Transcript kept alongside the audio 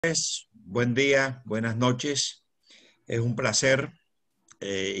Buen día, buenas noches. Es un placer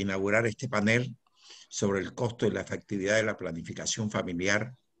inaugurar este panel sobre el costo y la efectividad de la planificación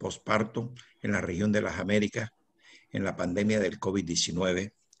familiar postparto en la región de las Américas en la pandemia del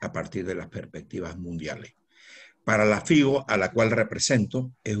COVID-19 a partir de las perspectivas mundiales. Para la FIGO, a la cual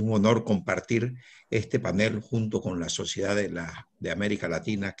represento, es un honor compartir este panel junto con la Sociedad de América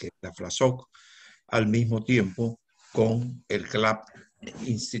Latina, que es la FLASOG, al mismo tiempo con el CLAP,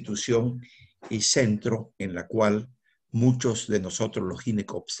 institución y centro en la cual muchos de nosotros, los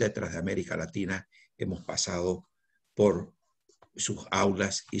ginecobstetras de América Latina, hemos pasado por sus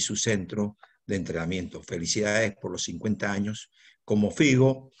aulas y su centro de entrenamiento. Felicidades por los 50 años. Como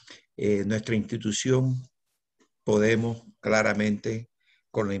FIGO, nuestra institución, podemos claramente,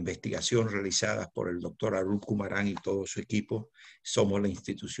 con la investigación realizada por el doctor Arul Kumaran y todo su equipo, somos la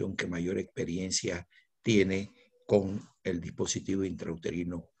institución que mayor experiencia tiene con el dispositivo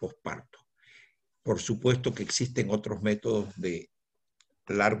intrauterino postparto. Por supuesto que existen otros métodos de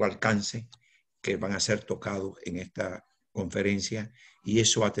largo alcance que van a ser tocados en esta conferencia y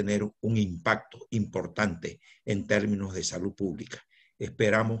eso va a tener un impacto importante en términos de salud pública.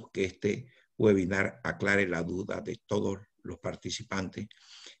 Esperamos que este webinar aclare la duda de todos los participantes,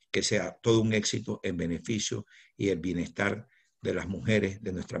 que sea todo un éxito en beneficio y el bienestar de las mujeres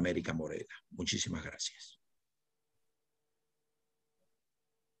de nuestra América Morena. Muchísimas gracias.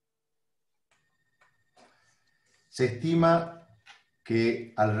 Se estima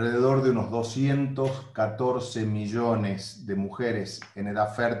que alrededor de unos 214 millones de mujeres en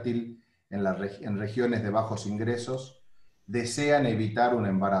edad fértil en regiones de bajos ingresos desean evitar un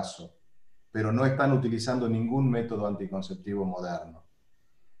embarazo, pero no están utilizando ningún método anticonceptivo moderno.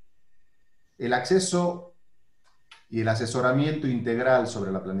 El acceso y el asesoramiento integral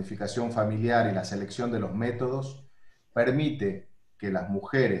sobre la planificación familiar y la selección de los métodos permite que las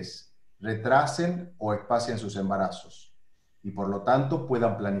mujeres retrasen o espacien sus embarazos y por lo tanto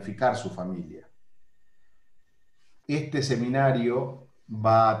puedan planificar su familia. Este seminario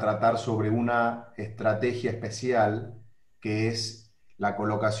va a tratar sobre una estrategia especial que es la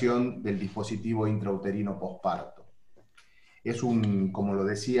colocación del dispositivo intrauterino posparto. Es como lo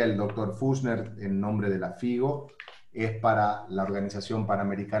decía el doctor Fussner en nombre de la FIGO, es para la Organización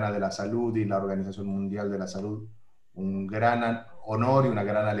Panamericana de la Salud y la Organización Mundial de la Salud un gran honor y una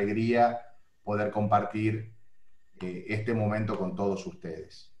gran alegría poder compartir este momento con todos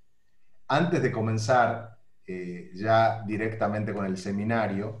ustedes. Antes de comenzar ya directamente con el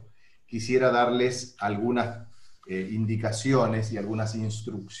seminario, quisiera darles algunas indicaciones y algunas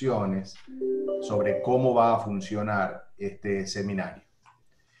instrucciones sobre cómo va a funcionar este seminario.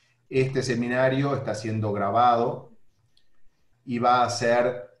 Este seminario está siendo grabado y va a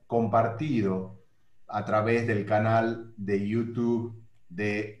ser compartido a través del canal de YouTube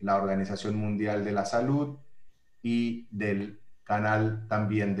de la Organización Mundial de la Salud y del canal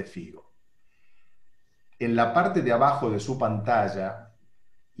también de FIGO. En la parte de abajo de su pantalla,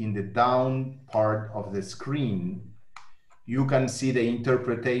 in the down part of the screen, you can see the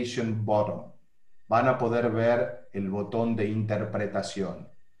interpretation button. Van a poder ver el botón de interpretación.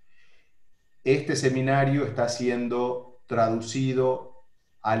 Este seminario está siendo traducido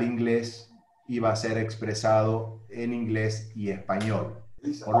al inglés y va a ser expresado en inglés y español.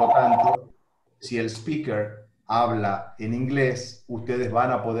 Por lo tanto, si el speaker habla en inglés, ustedes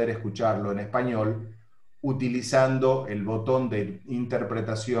van a poder escucharlo en español utilizando el botón de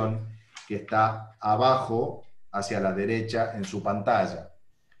interpretación que está abajo hacia la derecha en su pantalla.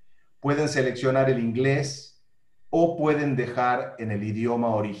 Pueden seleccionar el inglés o pueden dejar en el idioma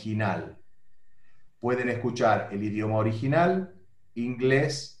original. Pueden escuchar el idioma original,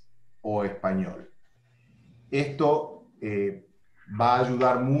 inglés o español. Esto va a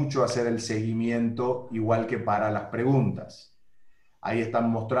ayudar mucho a hacer el seguimiento, igual que para las preguntas. Ahí están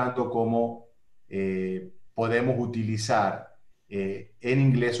mostrando cómo podemos utilizar en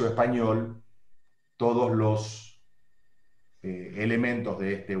inglés o español todos los elementos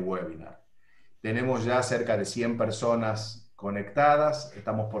de este webinar. Tenemos ya cerca de 100 personas conectadas,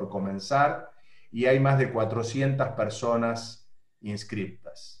 estamos por comenzar y hay más de 400 personas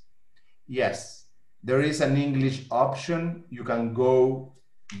inscritas. Yes, there is an English option. You can go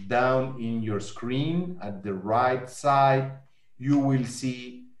down in your screen at the right side. You will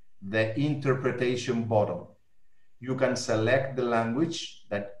see the interpretation button. You can select the language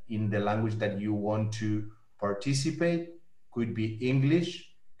that you want to participate. Could be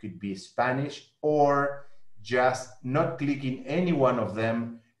English, could be Spanish, or just not clicking any one of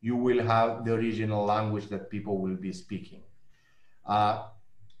them, you will have the original language that people will be speaking.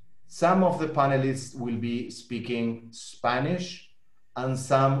 Some of the panelists will be speaking Spanish, and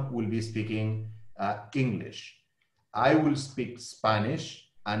some will be speaking English. I will speak Spanish,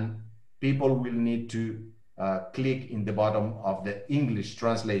 and people will need to click in the bottom of the English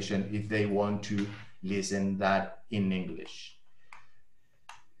translation if they want to listen that in English.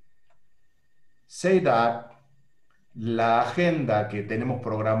 Say that la agenda que tenemos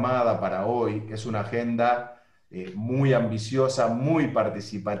programada para hoy es una agenda muy ambiciosa, muy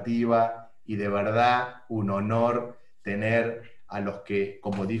participativa y de verdad un honor tener a los que,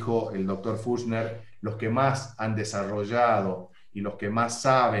 como dijo el doctor Fuchner, los que más han desarrollado y los que más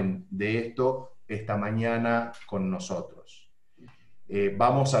saben de esto esta mañana con nosotros.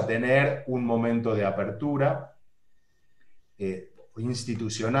 Vamos a tener un momento de apertura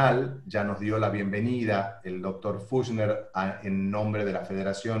institucional. Ya nos dio la bienvenida el doctor Fuchner en nombre de la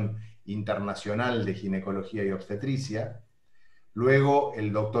Federación Internacional de Ginecología y Obstetricia. Luego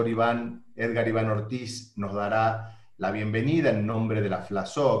el doctor Edgar Iván Ortiz nos dará la bienvenida en nombre de la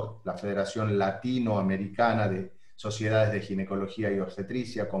FLASOG, la Federación Latinoamericana de Sociedades de Ginecología y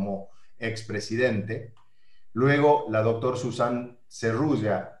Obstetricia, como expresidente. Luego la doctora Susan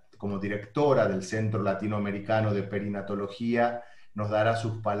Cerrulla, como directora del Centro Latinoamericano de Perinatología, nos dará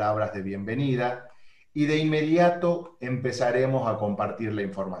sus palabras de bienvenida y de inmediato empezaremos a compartir la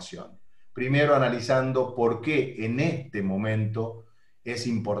información. Primero analizando por qué en este momento es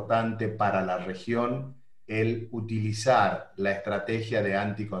importante para la región el utilizar la estrategia de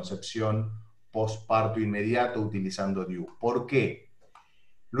anticoncepción posparto inmediato utilizando DIU. ¿Por qué?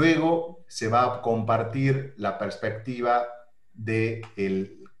 Luego se va a compartir la perspectiva de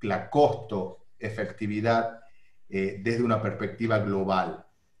la costo-efectividad desde una perspectiva global.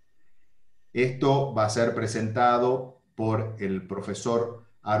 Esto va a ser presentado por el profesor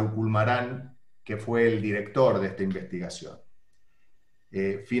Aru Kulmaran, que fue el director de esta investigación.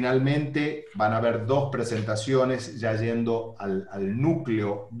 Finalmente van a haber dos presentaciones ya yendo al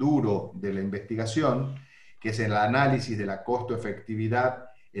núcleo duro de la investigación, que es el análisis de la costo-efectividad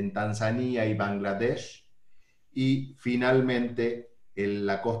en Tanzania y Bangladesh, y finalmente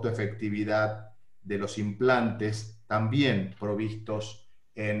la costo-efectividad de los implantes también provistos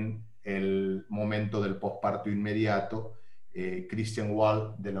en el momento del posparto inmediato. Christian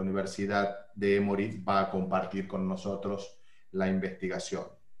Wall de la Universidad de Emory va a compartir con nosotros la investigación.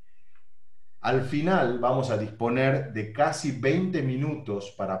 Al final vamos a disponer de casi 20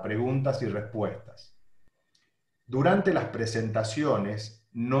 minutos para preguntas y respuestas. Durante las presentaciones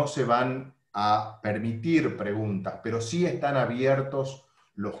no se van a permitir preguntas, pero sí están abiertos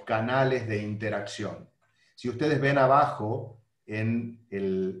los canales de interacción. Si ustedes ven abajo, en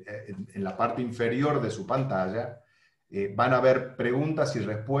la parte inferior de su pantalla, van a ver preguntas y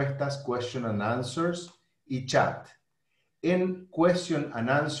respuestas, question and answers, y chat. En question and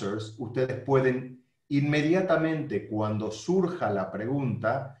answers, ustedes pueden inmediatamente, cuando surja la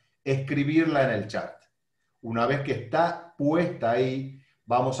pregunta, escribirla en el chat. Una vez que está puesta ahí,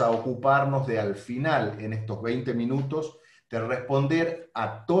 vamos a ocuparnos de al final, en estos 20 minutos, de responder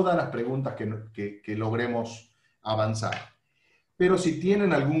a todas las preguntas que logremos avanzar. Pero si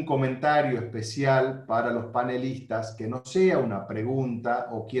tienen algún comentario especial para los panelistas, que no sea una pregunta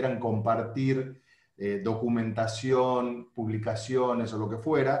o quieran compartir documentación, publicaciones o lo que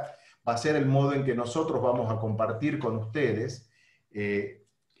fuera, va a ser el modo en que nosotros vamos a compartir con ustedes.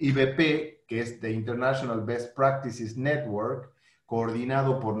 IBP, que es The International Best Practices Network,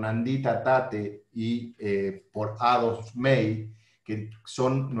 coordinado por Nandita Tate y por Ados May, que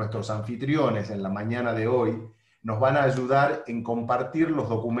son nuestros anfitriones en la mañana de hoy, nos van a ayudar en compartir los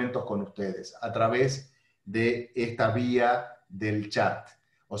documentos con ustedes a través de esta vía del chat.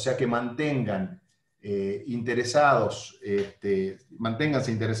 O sea que manténganse interesados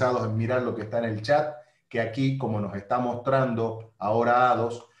en mirar lo que está en el chat, que aquí, como nos está mostrando ahora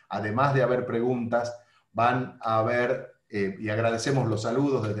Ados, además de haber preguntas, van a haber, y agradecemos los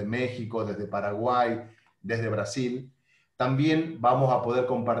saludos desde México, desde Paraguay, desde Brasil. También vamos a poder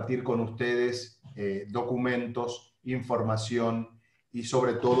compartir con ustedes documentos, información y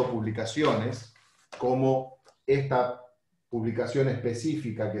sobre todo publicaciones, como esta publicación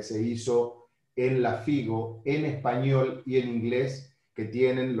específica que se hizo en la FIGO, en español y en inglés, que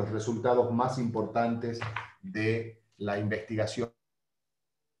tienen los resultados más importantes de la investigación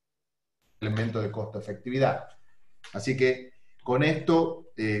del elemento de costo-efectividad. Así que con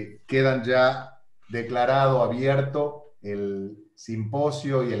esto quedan ya declarado abierto el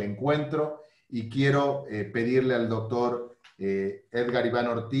simposio y el encuentro, y quiero pedirle al doctor Edgar Iván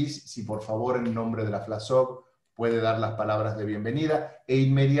Ortiz, si por favor en nombre de la FLASOG puede dar las palabras de bienvenida, e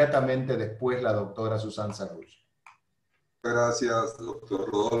inmediatamente después la doctora Susan Cerrulla. Gracias, doctor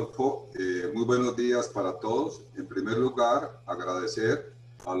Rodolfo. Muy buenos días para todos. En primer lugar, agradecer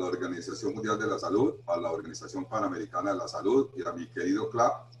a la Organización Mundial de la Salud, a la Organización Panamericana de la Salud y a mi querido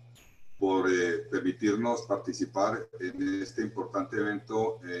CLAP por permitirnos participar en este importante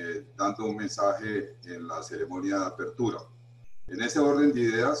evento, dando un mensaje en la ceremonia de apertura. En ese orden de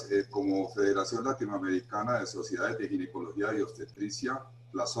ideas, como Federación Latinoamericana de Sociedades de Ginecología y Obstetricia,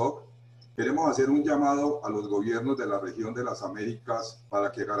 FLASOG, queremos hacer un llamado a los gobiernos de la región de las Américas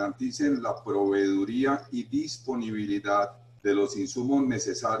para que garanticen la proveeduría y disponibilidad de los insumos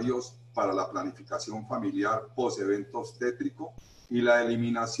necesarios para la planificación familiar post-evento obstétrico y la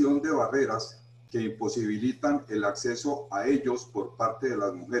eliminación de barreras que imposibilitan el acceso a ellos por parte de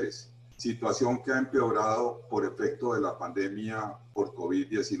las mujeres, situación que ha empeorado por efecto de la pandemia por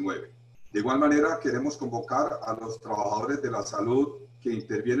COVID-19. De igual manera, queremos convocar a los trabajadores de la salud que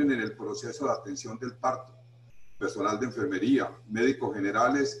intervienen en el proceso de atención del parto, personal de enfermería, médicos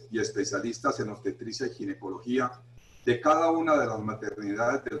generales y especialistas en obstetricia y ginecología de cada una de las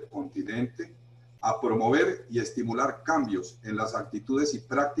maternidades del continente, a promover y estimular cambios en las actitudes y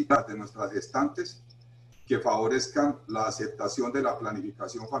prácticas de nuestras gestantes que favorezcan la aceptación de la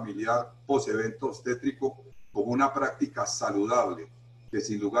planificación familiar post-evento obstétrico como una práctica saludable, que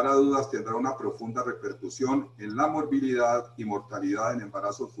sin lugar a dudas tendrá una profunda repercusión en la morbilidad y mortalidad en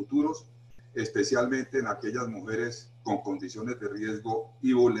embarazos futuros, especialmente en aquellas mujeres con condiciones de riesgo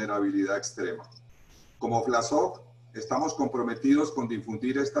y vulnerabilidad extrema. Como FLASOG, estamos comprometidos con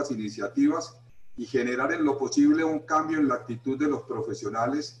difundir estas iniciativas y generar en lo posible un cambio en la actitud de los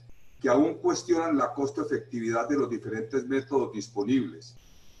profesionales que aún cuestionan la costo-efectividad de los diferentes métodos disponibles,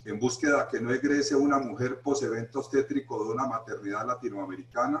 en búsqueda que no egrese una mujer post-evento obstétrico de una maternidad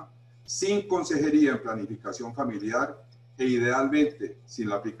latinoamericana sin consejería en planificación familiar e idealmente sin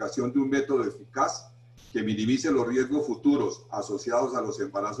la aplicación de un método eficaz que minimice los riesgos futuros asociados a los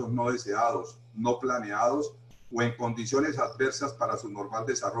embarazos no deseados, no planeados o en condiciones adversas para su normal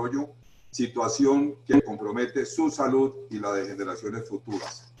desarrollo, situación que compromete su salud y la de generaciones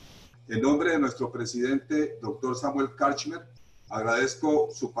futuras. En nombre de nuestro presidente, doctor Samuel Karchmer, agradezco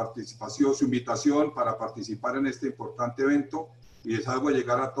su participación, su invitación para participar en este importante evento y les hago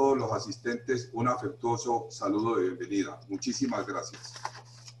llegar a todos los asistentes un afectuoso saludo de bienvenida. Muchísimas gracias.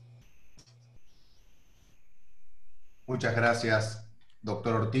 Muchas gracias,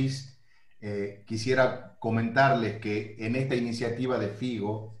 doctor Ortiz. Quisiera comentarles que en esta iniciativa de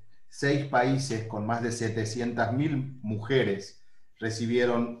FIGO, 6 países con más de 700.000 mujeres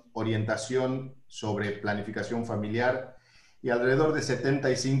recibieron orientación sobre planificación familiar y alrededor de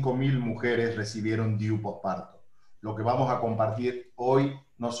 75.000 mujeres recibieron DIU posparto. Lo que vamos a compartir hoy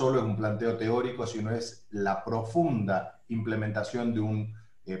no solo es un planteo teórico, sino es la profunda implementación de un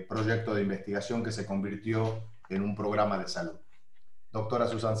proyecto de investigación que se convirtió en un programa de salud. Doctora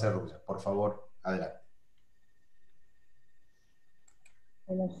Susan Cerrulla, por favor, adelante.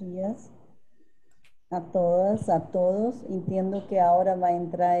 Buenos días a todas, a todos. Entiendo que ahora va a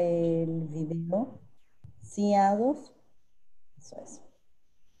entrar el video. ¿Sí, Ados? Eso es.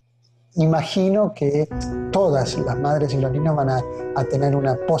 Imagino que todas las madres y los niños van a tener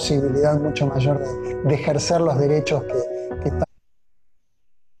una posibilidad mucho mayor de ejercer los derechos que están.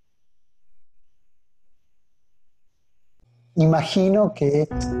 Imagino que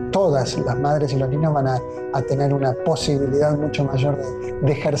todas las madres y los niños van a tener una posibilidad mucho mayor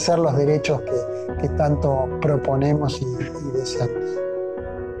de ejercer los derechos que tanto proponemos y deseamos.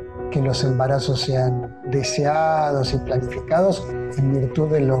 Que los embarazos sean deseados y planificados en virtud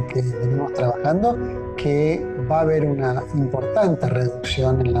de lo que venimos trabajando, que va a haber una importante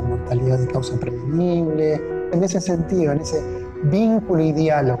reducción en la mortalidad de causa prevenible. En ese sentido, en ese vínculo y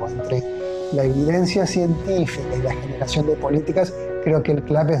diálogo entre la evidencia científica y la generación de políticas, creo que el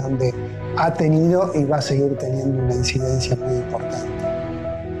CLAP es donde ha tenido y va a seguir teniendo una incidencia muy importante.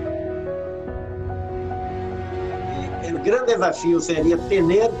 O grande desafio seria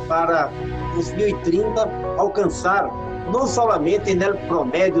ter para 2030 alcançar não somente no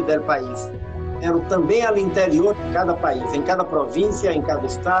promédio do país, mas também ao interior de cada país, em cada província, em cada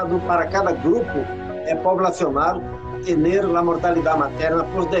estado, para cada grupo populacional, ter a mortalidade materna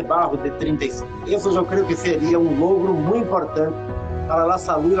por debaixo de 35. Isso eu creio que seria um logro muito importante para a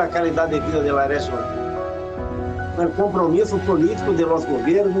saúde e a qualidade de vida da região. O compromisso político de los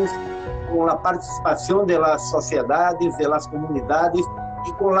governos, com a participação das sociedades, das comunidades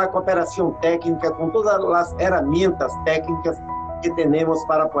e com a cooperação técnica, com todas as ferramentas técnicas que temos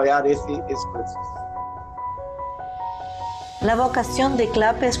para apoiar esse processo. La vocación de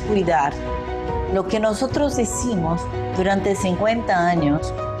CLAP es cuidar. Lo que nosotros hicimos durante 50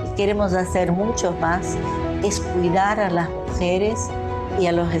 años, y queremos hacer mucho más, es cuidar a las mujeres y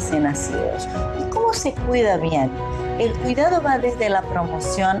a los recién nacidos. ¿Y cómo se cuida bien? El cuidado va desde la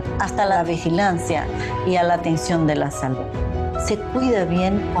promoción hasta la vigilancia y a la atención de la salud. Se cuida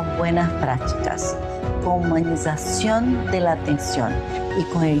bien con buenas prácticas, con humanización de la atención y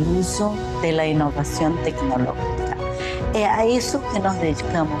con el uso de la innovación tecnológica. Es a eso que nos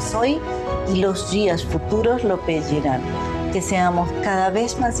dedicamos hoy y los días futuros lo pedirán, que seamos cada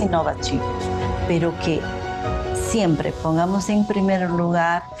vez más innovativos, pero que siempre pongamos en primer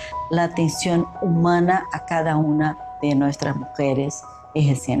lugar la atención humana a cada una de nuestras mujeres y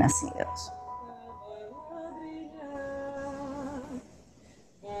recién nacidos.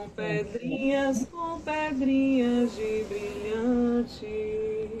 Com pedrinhas de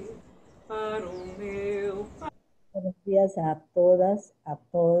brilhante para o meu. Buenos días a todas, a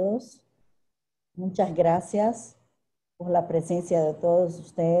todos. Muchas gracias por la presencia de todos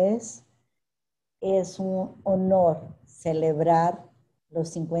ustedes. Es un honor celebrar los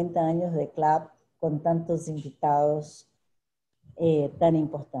 50 años de CLAP con tantos invitados tan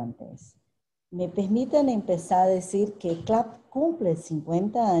importantes. Me permiten empezar a decir que CLAP cumple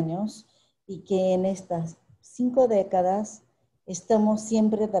 50 años y que en estas 5 décadas estamos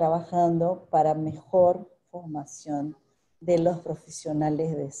siempre trabajando para mejor formación de los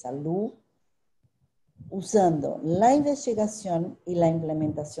profesionales de salud, usando la investigación y la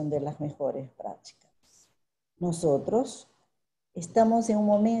implementación de las mejores prácticas. Nosotros estamos en un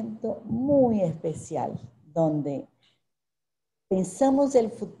momento muy especial donde pensamos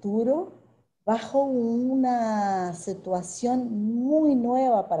el futuro bajo una situación muy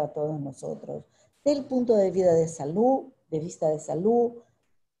nueva para todos nosotros, del punto de vista de salud,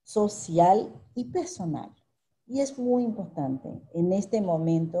 social y personal. Y es muy importante en este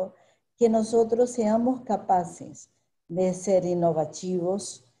momento que nosotros seamos capaces de ser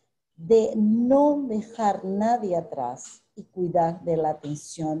innovativos, de no dejar nadie atrás y cuidar de la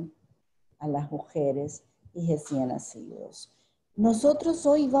atención a las mujeres y recién nacidos. Nosotros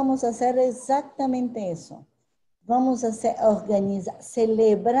hoy vamos a hacer exactamente eso. Vamos a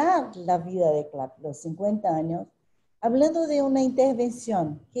celebrar la vida de CLAP, los 50 años, hablando de una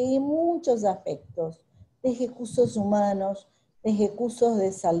intervención que en muchos aspectos de recursos humanos, de recursos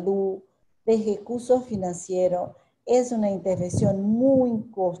de salud, de recursos financieros, es una intervención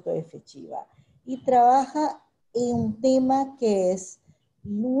muy costo efectiva y trabaja en un tema que es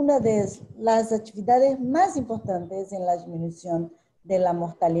una de las actividades más importantes en la disminución de la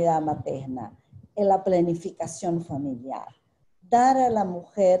mortalidad materna, en la planificación familiar. Dar a la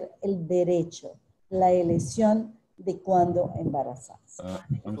mujer el derecho, la elección de cuándo embarazarse.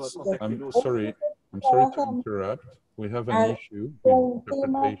 I'm sorry to interrupt. We have an issue with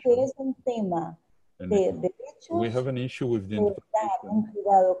interpretation. Es un tema de derechos. We have an issue with the interpretation. Un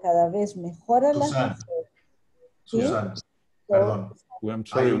cuidado cada vez mejor a las mujeres. Susan, perdón. I'm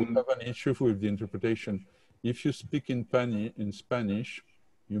sorry, we have an issue with the interpretation. If you speak in Spanish,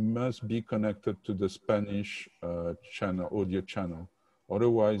 you must be connected to the Spanish audio channel.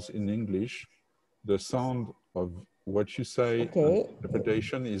 Otherwise, in English, the sound of what you say and the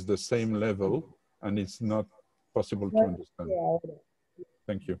interpretation is the same level, and it's not possible to understand.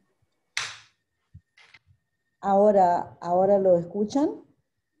 Thank you. Ahora lo escuchan.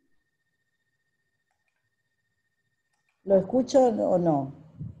 ¿Lo escuchan o no?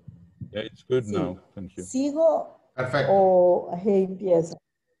 Yeah, it's good now. Thank you. ¿Sigo Perfecto. o empiezo?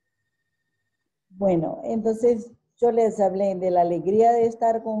 Bueno, entonces yo les hablé de la alegría de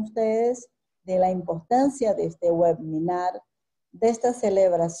estar con ustedes, de la importancia de este webinar, de esta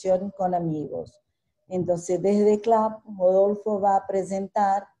celebración con amigos. Entonces, desde CLAP, Rodolfo va a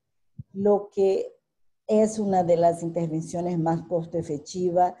presentar lo que es una de las intervenciones más costo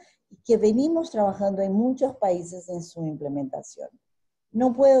efectivas y que venimos trabajando en muchos países en su implementación.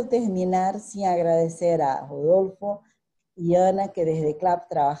 No puedo terminar sin agradecer a Rodolfo y Ana que desde CLAP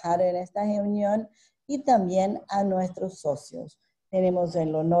trabajaron en esta reunión y también a nuestros socios. Tenemos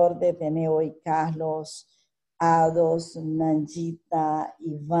el honor de tener hoy Carlos, Ados, Nanjita,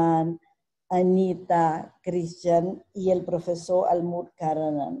 Iván, Anita, Christian y el profesor Almur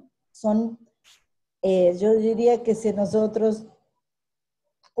Karanan. Son, yo diría que si nosotros,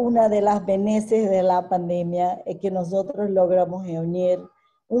 una de las beneficios de la pandemia es que nosotros logramos reunir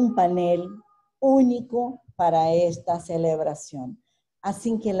un panel único para esta celebración.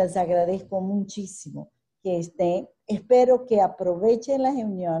 Así que les agradezco muchísimo que estén. Espero que aprovechen la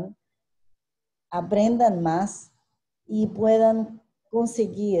reunión, aprendan más y puedan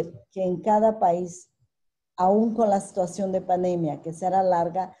conseguir que en cada país, aún con la situación de pandemia que será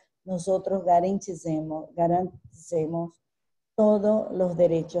larga, nosotros garanticemos todos los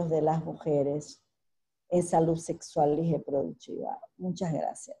derechos de las mujeres en salud sexual y reproductiva. Muchas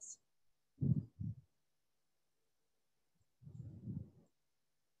gracias.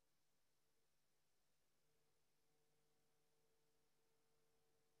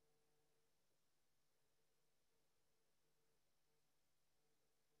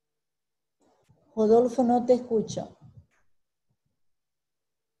 Rodolfo, no te escucho.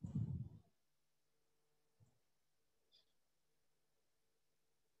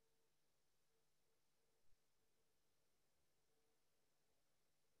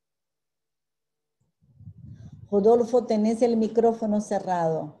 Rodolfo, tenés el micrófono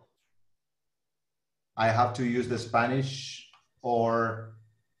cerrado. I have to use the Spanish or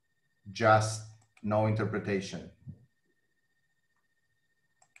just no interpretation?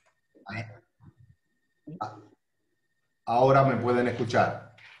 Ahora me pueden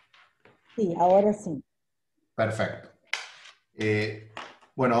escuchar. Sí, ahora sí. Perfecto.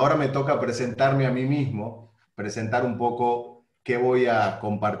 Bueno, ahora me toca presentarme a mí mismo, presentar un poco qué voy a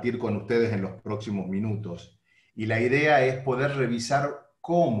compartir con ustedes en los próximos minutos. Y la idea es poder revisar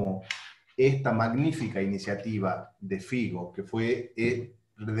cómo esta magnífica iniciativa de FIGO, que fue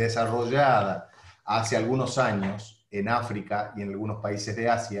desarrollada hace algunos años en África y en algunos países de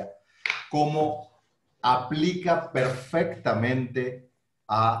Asia, cómo aplica perfectamente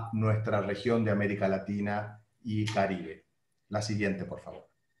a nuestra región de América Latina y Caribe. La siguiente, por favor.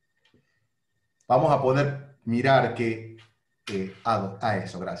 Vamos a poder mirar que...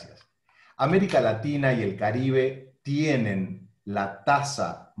 eso, gracias. América Latina y el Caribe tienen la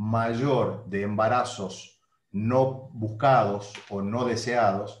tasa mayor de embarazos no buscados o no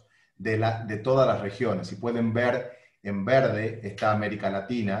deseados de todas las regiones. Y pueden ver en verde está América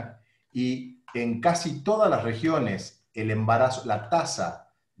Latina, y en casi todas las regiones la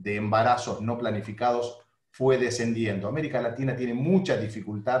tasa de embarazos no planificados fue descendiendo. América Latina tiene mucha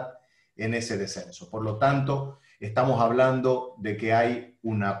dificultad en ese descenso. Por lo tanto, estamos hablando de que hay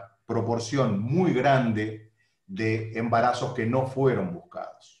una proporción muy grande de embarazos que no fueron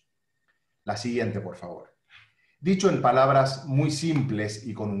buscados. La siguiente, por favor. Dicho en palabras muy simples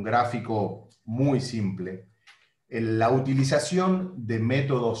y con un gráfico muy simple, la utilización de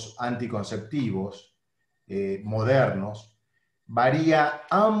métodos anticonceptivos modernos varía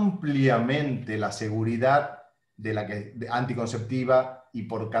ampliamente la seguridad anticonceptiva, y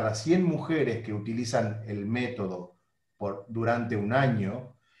por cada 100 mujeres que utilizan el método durante un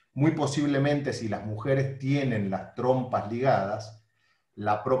año, muy posiblemente si las mujeres tienen las trompas ligadas,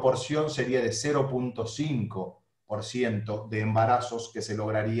 la proporción sería de 0.5% de embarazos que se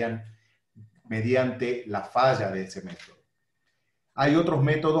lograrían mediante la falla de ese método. Hay otros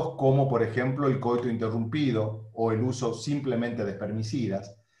métodos como por ejemplo el coito interrumpido o el uso simplemente de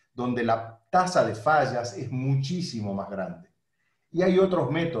espermicidas, donde la tasa de fallas es muchísimo más grande. Y hay otros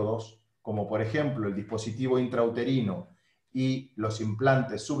métodos como por ejemplo el dispositivo intrauterino y los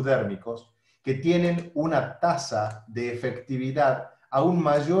implantes subdérmicos, que tienen una tasa de efectividad aún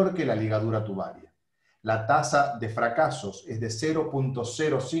mayor que la ligadura tubaria. La tasa de fracasos es de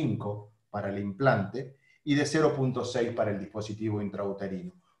 0.05 para el implante y de 0.6 para el dispositivo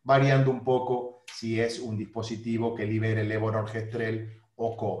intrauterino, variando un poco si es un dispositivo que libere levonorgestrel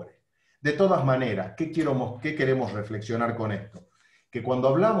o cobre. De todas maneras, ¿qué queremos reflexionar con esto? Que cuando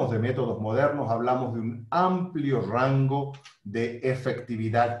hablamos de métodos modernos hablamos de un amplio rango de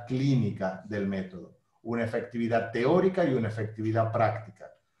efectividad clínica del método, una efectividad teórica y una efectividad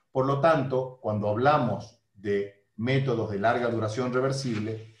práctica. Por lo tanto, cuando hablamos de métodos de larga duración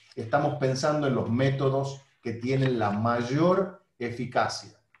reversible, estamos pensando en los métodos que tienen la mayor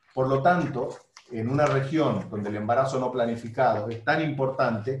eficacia. Por lo tanto, en una región donde el embarazo no planificado es tan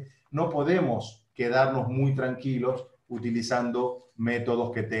importante, no podemos quedarnos muy tranquilos utilizando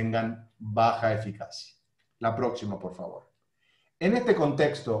métodos que tengan baja eficacia. La próxima, por favor. En este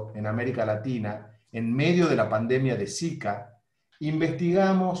contexto, en América Latina, en medio de la pandemia de Zika,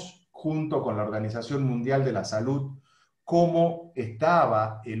 investigamos junto con la Organización Mundial de la Salud cómo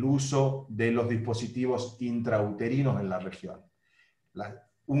estaba el uso de los dispositivos intrauterinos en la región.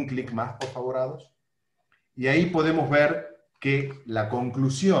 Un clic más, por favor, Ados. Y ahí podemos ver que la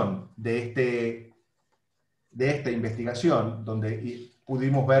conclusión de esta investigación, donde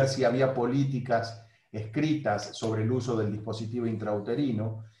pudimos ver si había políticas escritas sobre el uso del dispositivo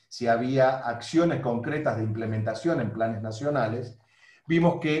intrauterino, si había acciones concretas de implementación en planes nacionales,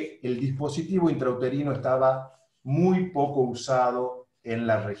 vimos que el dispositivo intrauterino estaba muy poco usado en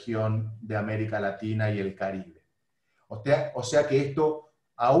la región de América Latina y el Caribe. O sea que esto,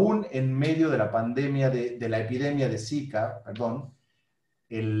 aún en medio de la pandemia, de la epidemia de Zika,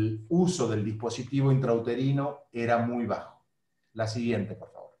 el uso del dispositivo intrauterino era muy bajo. La siguiente,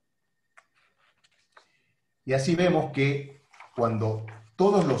 por favor. Y así vemos que cuando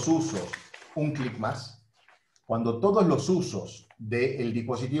todos los usos, un clic más, cuando todos los usos del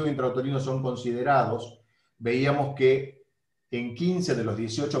dispositivo intrauterino son considerados, veíamos que en 15 de los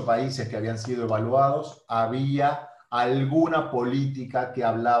 18 países que habían sido evaluados había alguna política que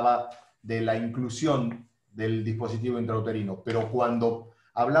hablaba de la inclusión del dispositivo intrauterino. Pero cuando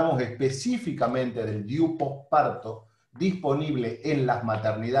hablamos específicamente del DIU postparto disponible en las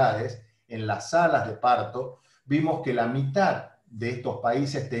maternidades, en las salas de parto, vimos que la mitad de estos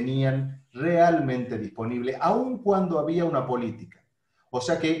países tenían realmente disponible, aun cuando había una política. O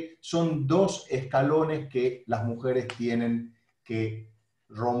sea que son dos escalones que las mujeres tienen que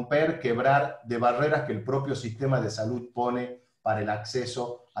romper, quebrar, de barreras que el propio sistema de salud pone para el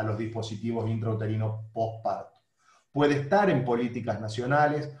acceso a los dispositivos intrauterinos postparto. Puede estar en políticas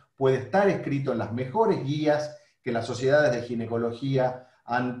nacionales, puede estar escrito en las mejores guías que las sociedades de ginecología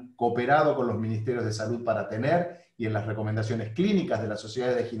han cooperado con los ministerios de salud para tener y en las recomendaciones clínicas de las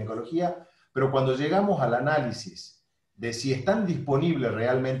sociedades de ginecología, pero cuando llegamos al análisis de si están disponibles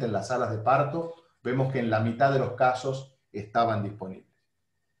realmente en las salas de parto, vemos que en la mitad de los casos estaban disponibles.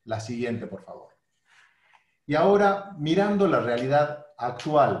 La siguiente, por favor. Y ahora, mirando la realidad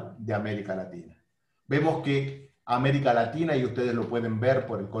actual de América Latina, vemos que América Latina, y ustedes lo pueden ver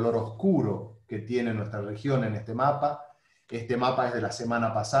por el color oscuro que tiene nuestra región en este mapa es de la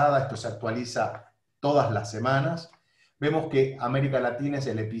semana pasada, esto se actualiza todas las semanas, vemos que América Latina es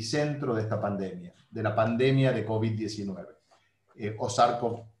el epicentro de esta pandemia, de la pandemia de COVID-19, o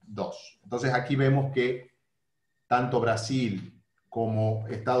SARS-CoV-2. Entonces aquí vemos que tanto Brasil como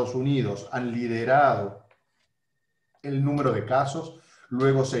Estados Unidos han liderado el número de casos,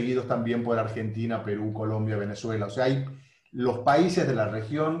 luego seguidos también por Argentina, Perú, Colombia, Venezuela. O sea, hay los países de la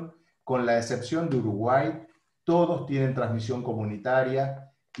región, con la excepción de Uruguay, todos tienen transmisión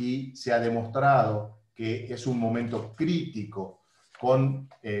comunitaria y se ha demostrado que es un momento crítico con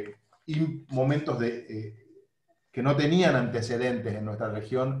momentos que no tenían antecedentes en nuestra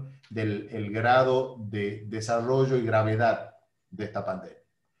región del grado de desarrollo y gravedad de esta pandemia.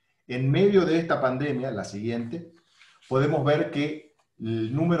 En medio de esta pandemia, la siguiente, podemos ver que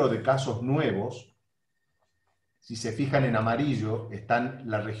el número de casos nuevos, si se fijan en amarillo, están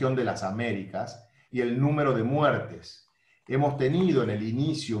la región de las Américas, y el número de muertes. Hemos tenido en el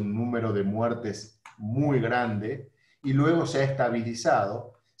inicio un número de muertes muy grande, y luego se ha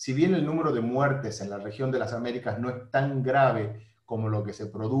estabilizado. Si bien el número de muertes en la región de las Américas no es tan grave como lo que se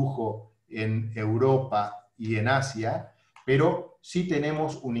produjo en Europa y en Asia, pero sí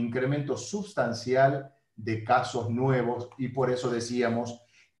tenemos un incremento sustancial de casos nuevos, y por eso decíamos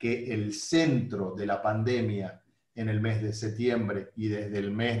que el centro de la pandemia en el mes de septiembre y desde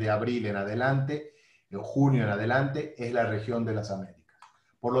el mes de abril en adelante, o junio en adelante, es la región de las Américas.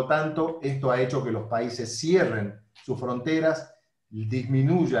 Por lo tanto, esto ha hecho que los países cierren sus fronteras,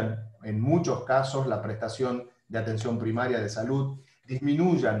 disminuyan en muchos casos la prestación de atención primaria de salud,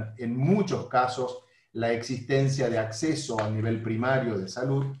 disminuyan en muchos casos la existencia de acceso a nivel primario de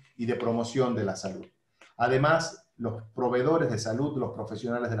salud y de promoción de la salud. Además, los proveedores de salud, los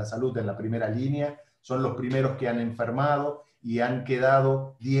profesionales de la salud en la primera línea, son los primeros que han enfermado y han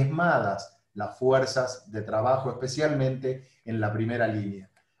quedado diezmadas las fuerzas de trabajo, especialmente en la primera línea.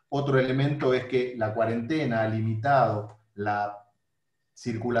 Otro elemento es que la cuarentena ha limitado la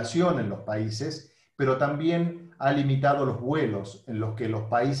circulación en los países, pero también ha limitado los vuelos en los que los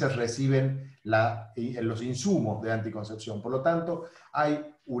países reciben los insumos de anticoncepción. Por lo tanto, hay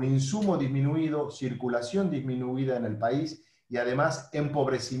un insumo disminuido, circulación disminuida en el país y además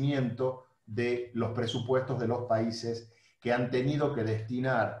empobrecimiento de los presupuestos de los países que han tenido que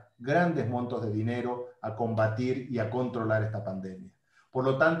destinar grandes montos de dinero a combatir y a controlar esta pandemia. Por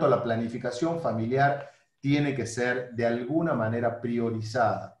lo tanto, la planificación familiar tiene que ser de alguna manera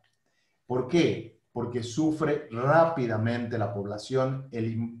priorizada. ¿Por qué? Porque sufre rápidamente la población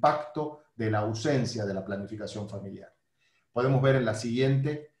el impacto de la ausencia de la planificación familiar. Podemos ver en la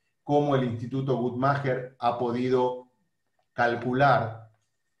siguiente cómo el Instituto Guttmacher ha podido calcular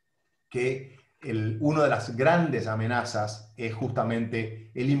que una de las grandes amenazas es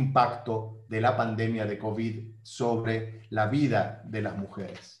justamente el impacto de la pandemia de COVID sobre la vida de las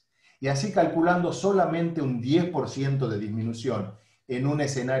mujeres. Y así, calculando solamente un 10% de disminución en un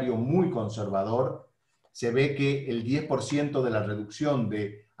escenario muy conservador, se ve que el 10% de la reducción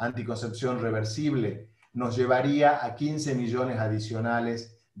de anticoncepción reversible nos llevaría a 15 millones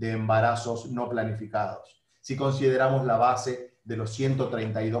adicionales de embarazos no planificados, si consideramos la base de los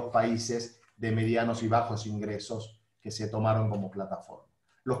 132 países de medianos y bajos ingresos que se tomaron como plataforma,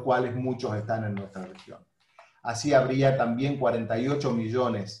 los cuales muchos están en nuestra región. Así habría también 48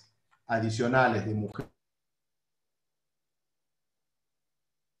 millones adicionales de mujeres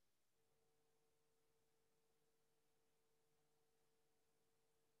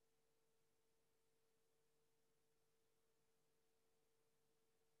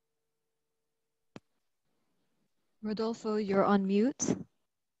Rodolfo, you're on mute.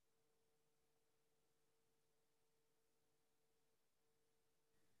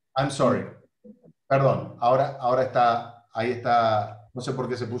 I'm sorry. Perdón, ahora está, ahí está, no sé por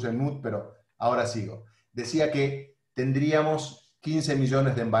qué se puso en mute, pero ahora sigo. Decía que tendríamos 15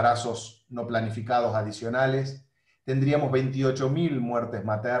 millones de embarazos no planificados adicionales, tendríamos 28.000 muertes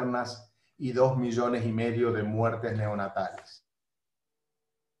maternas y 2,5 millones de muertes neonatales.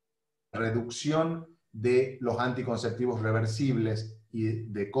 Reducción de los anticonceptivos reversibles y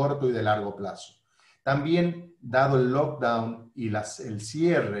de corto y de largo plazo. También, dado el lockdown y el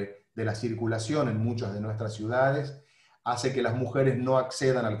cierre de la circulación en muchas de nuestras ciudades, hace que las mujeres no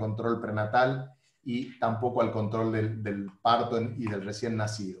accedan al control prenatal y tampoco al control del parto y del recién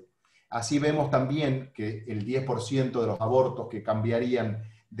nacido. Así vemos también que el 10% de los abortos que cambiarían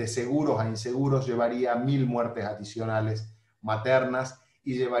de seguros a inseguros llevaría a 1.000 muertes adicionales maternas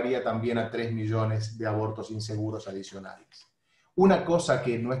y llevaría también a 3 millones de abortos inseguros adicionales. Una cosa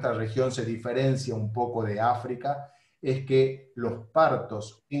que en nuestra región se diferencia un poco de África es que los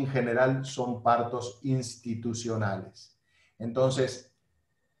partos en general son partos institucionales. Entonces,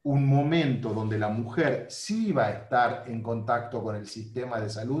 un momento donde la mujer sí va a estar en contacto con el sistema de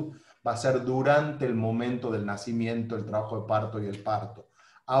salud va a ser durante el momento del nacimiento, el trabajo de parto y el parto.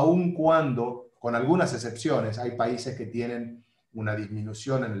 Aun cuando, con algunas excepciones, hay países que tienen una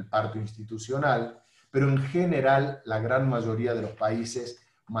disminución en el parto institucional, pero en general la gran mayoría de los países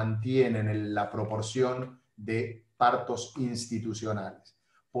mantienen la proporción de partos institucionales.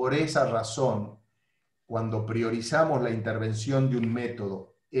 Por esa razón, cuando priorizamos la intervención de un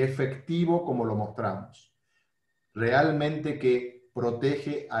método efectivo como lo mostramos, realmente que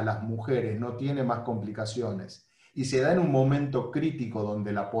protege a las mujeres, no tiene más complicaciones, y se da en un momento crítico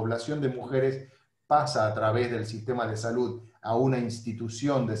donde la población de mujeres pasa a través del sistema de salud a una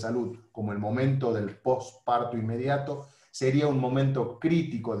institución de salud, como el momento del postparto inmediato, sería un momento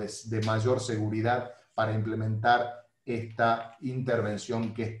crítico de mayor seguridad para implementar esta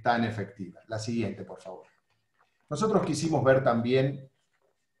intervención que es tan efectiva. La siguiente, por favor. Nosotros quisimos ver también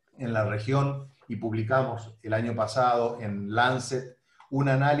en la región, y publicamos el año pasado en Lancet, un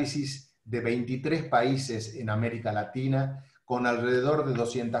análisis de 23 países en América Latina, con alrededor de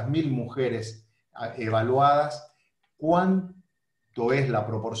 200.000 mujeres evaluadas, cuánto es la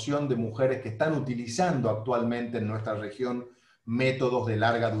proporción de mujeres que están utilizando actualmente en nuestra región métodos de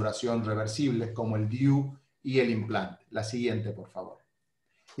larga duración reversibles como el DIU y el implante. La siguiente, por favor.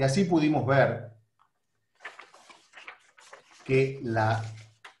 Y así pudimos ver que la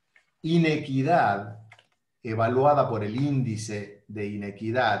inequidad evaluada por el índice de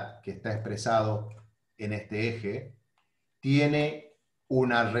inequidad que está expresado en este eje tiene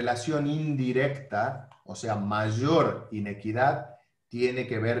una relación indirecta, o sea, mayor inequidad, tiene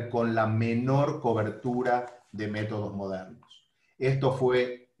que ver con la menor cobertura de métodos modernos. Esto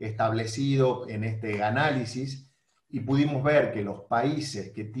fue establecido en este análisis y pudimos ver que los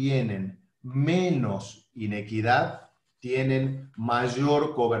países que tienen menos inequidad tienen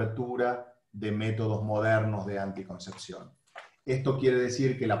mayor cobertura de métodos modernos de anticoncepción. Esto quiere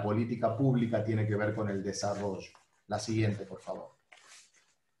decir que la política pública tiene que ver con el desarrollo. La siguiente, por favor.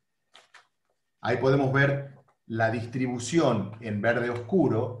 Ahí podemos ver la distribución en verde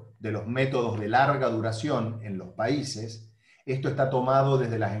oscuro de los métodos de larga duración en los países. Esto está tomado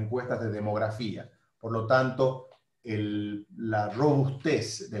desde las encuestas de demografía. Por lo tanto, la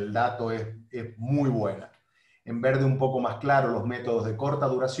robustez del dato es muy buena. En verde un poco más claro los métodos de corta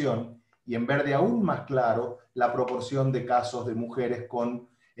duración y en verde aún más claro la proporción de casos de mujeres con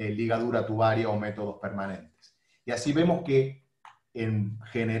ligadura tubaria o métodos permanentes. Y así vemos que en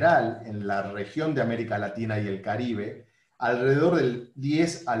general en la región de América Latina y el Caribe, alrededor del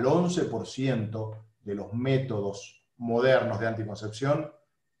 10 al 11% de los métodos modernos de anticoncepción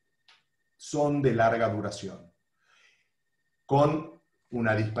son de larga duración, con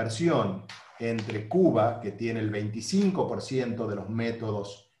una dispersión entre Cuba, que tiene el 25% de los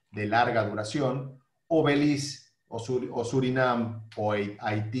métodos de larga duración, o Belice, o Surinam, o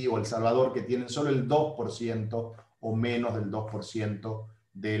Haití, o El Salvador, que tienen solo el 2% o menos del 2%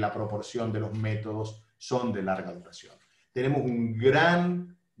 de la proporción de los métodos son de larga duración. Tenemos un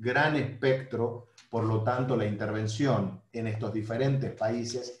gran espectro, por lo tanto la intervención en estos diferentes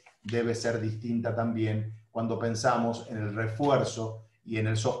países debe ser distinta también cuando pensamos en el refuerzo y en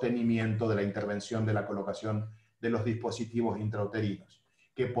el sostenimiento de la intervención de la colocación de los dispositivos intrauterinos,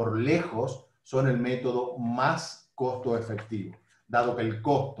 que por lejos son el método más costo efectivo, dado que el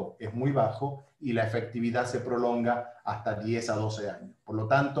costo es muy bajo y la efectividad se prolonga hasta 10 a 12 años. Por lo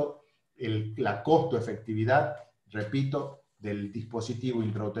tanto, la costo-efectividad, repito, del dispositivo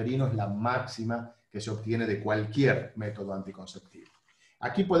intrauterino es la máxima que se obtiene de cualquier método anticonceptivo.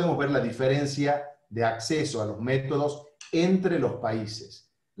 Aquí podemos ver la diferencia de acceso a los métodos entre los países.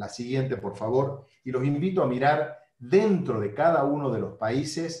 La siguiente, por favor, y los invito a mirar dentro de cada uno de los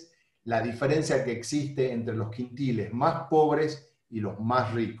países la diferencia que existe entre los quintiles más pobres y los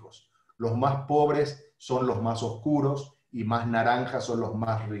más ricos. Los más pobres son los más oscuros y más naranjas son los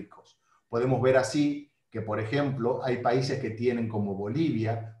más ricos. Podemos ver así que, por ejemplo, hay países que tienen como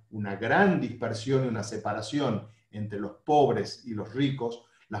Bolivia una gran dispersión y una separación entre los pobres y los ricos.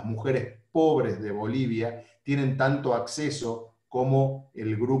 Las mujeres pobres de Bolivia tienen tanto acceso como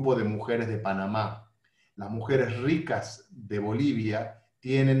el grupo de mujeres de Panamá. Las mujeres ricas de Bolivia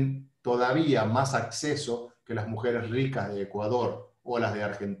tienen todavía más acceso que las mujeres ricas de Ecuador o las de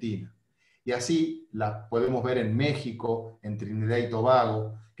Argentina. Y así las podemos ver en México, en Trinidad y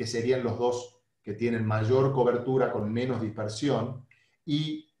Tobago, que serían los dos que tienen mayor cobertura con menos dispersión,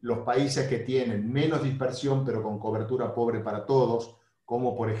 y los países que tienen menos dispersión pero con cobertura pobre para todos,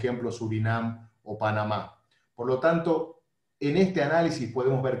 como por ejemplo Surinam o Panamá. Por lo tanto, en este análisis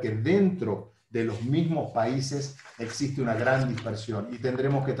podemos ver que dentro de los mismos países existe una gran dispersión y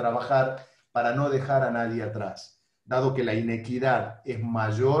tendremos que trabajar para no dejar a nadie atrás, dado que la inequidad es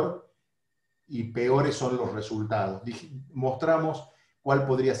mayor y peores son los resultados. Mostramos cuál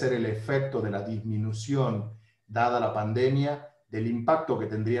podría ser el efecto de la disminución dada la pandemia, del impacto que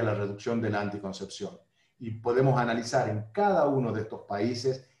tendría la reducción de la anticoncepción. Y podemos analizar en cada uno de estos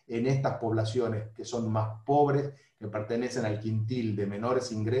países, en estas poblaciones que son más pobres, que pertenecen al quintil de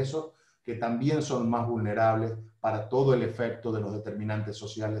menores ingresos, que también son más vulnerables para todo el efecto de los determinantes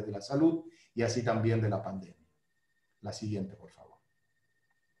sociales de la salud y así también de la pandemia. La siguiente, por favor.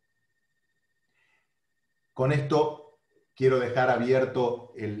 Con esto quiero dejar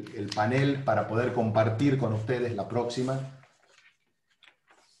abierto el panel para poder compartir con ustedes la próxima.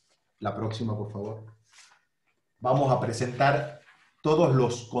 La próxima, por favor. Vamos a presentar todos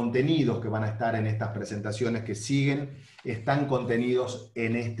los contenidos que van a estar en estas presentaciones que siguen. Están contenidos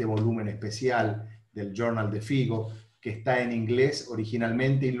en este volumen especial del Journal de FIGO, que está en inglés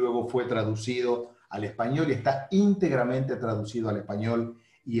originalmente y luego fue traducido al español y está íntegramente traducido al español,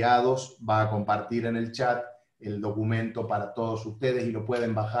 y Ados va a compartir en el chat el documento para todos ustedes y lo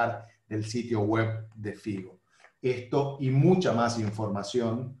pueden bajar del sitio web de FIGO. Esto y mucha más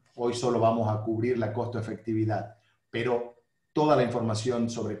información, hoy solo vamos a cubrir la costo-efectividad, pero toda la información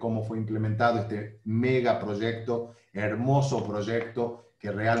sobre cómo fue implementado este mega proyecto, hermoso proyecto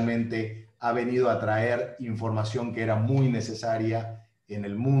que realmente ha venido a traer información que era muy necesaria en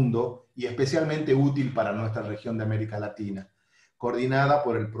el mundo y especialmente útil para nuestra región de América Latina, coordinada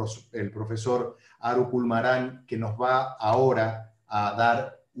por el profesor Aru Kulmaran, que nos va ahora a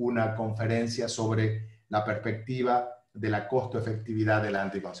dar una conferencia sobre la perspectiva de la costo-efectividad de la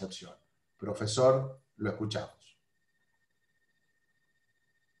anticoncepción. Profesor, lo escuchamos.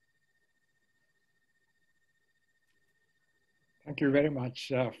 Thank you very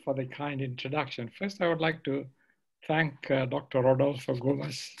much for the kind introduction. First, I would like to thank Dr. Rodolfo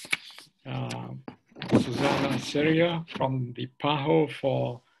Gomez, Susana Seria from the PAHO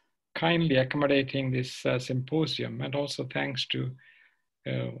for kindly accommodating this symposium, and also thanks to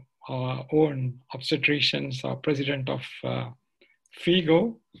our own obstetricians, our president of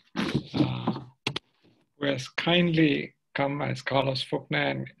FIGO, who has kindly come as Carlos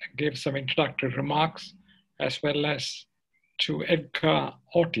Faulkner and gave some introductory remarks, as well as to Edgar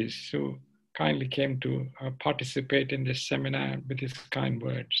Ortiz, who kindly came to participate in this seminar with his kind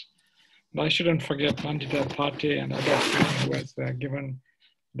words. And I shouldn't forget Vandita Pate and others who has given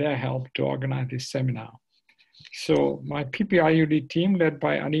their help to organize this seminar. So my PPIUD team, led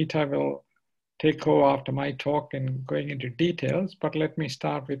by Anita, will take over after my talk and going into details, but let me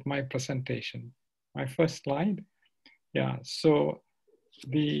start with my presentation. My first slide. Yeah, so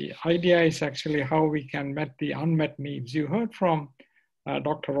the idea is actually how we can meet the unmet needs. You heard from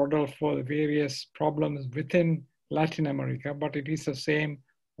Dr. Rodolfo the various problems within Latin America, but it is the same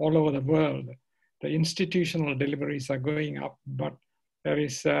all over the world. The institutional deliveries are going up, but there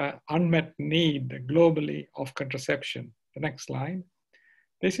is an unmet need globally of contraception. The next slide.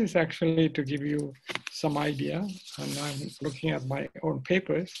 This is actually to give you some idea, and I'm looking at my own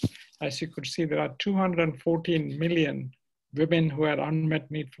papers. As you could see, there are 214 million women who have unmet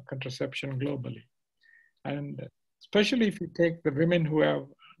need for contraception globally. And especially if you take the women who have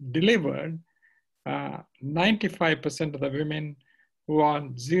delivered, 95% of the women who are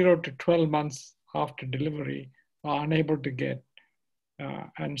 0 to 12 months after delivery are unable to get,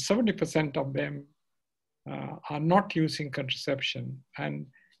 and 70% of them are not using contraception. And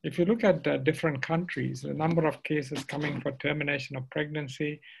if you look at different countries, the number of cases coming for termination of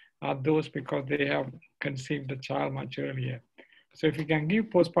pregnancy are those because they have conceived the child much earlier. So if you can give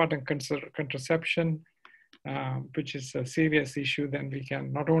postpartum contraception, which is a serious issue, then we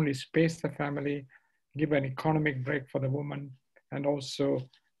can not only space the family, give an economic break for the woman, and also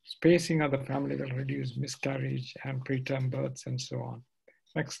spacing of the family will reduce miscarriage and preterm births and so on.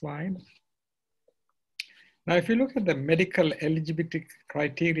 Next slide. Now, if you look at the medical eligibility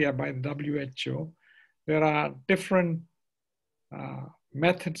criteria by the WHO, there are different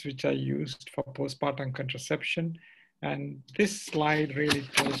methods which are used for postpartum contraception. And this slide really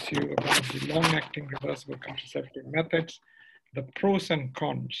tells you about the long-acting reversible contraceptive methods, the pros and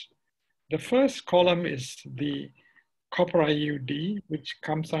cons. The first column is the copper IUD, which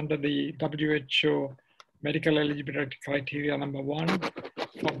comes under the WHO medical eligibility criteria #1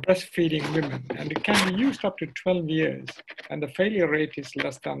 for breastfeeding women. And it can be used up to 12 years. And the failure rate is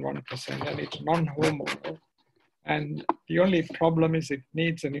less than 1%, and it's non-hormonal. And the only problem is it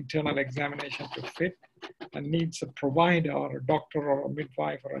needs an internal examination to fit and needs a provider or a doctor or a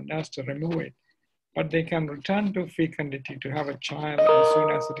midwife or a nurse to remove it. But they can return to fecundity to have a child as soon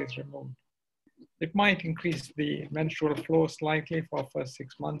as it is removed. It might increase the menstrual flow slightly for the first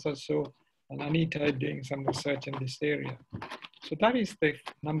 6 months or so, and Anita is doing some research in this area. So that is the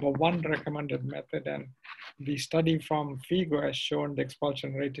 #1 recommended method, and the study from FIGO has shown the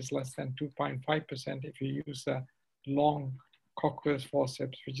expulsion rate is less than 2.5% if you use a long cochlear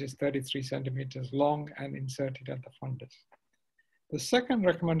forceps, which is 33 centimeters long, and insert it at the fundus. The second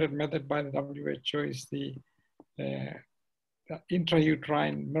recommended method by the WHO is the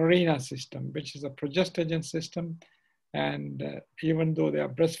intrauterine Mirena system, which is a progestogen system. And even though they are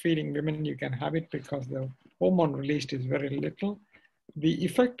breastfeeding women, you can have it because the hormone released is very little. The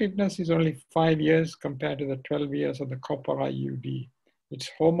effectiveness is only 5 years compared to the 12 years of the copper IUD. It's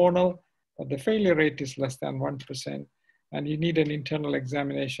hormonal, but the failure rate is less than 1%. And you need an internal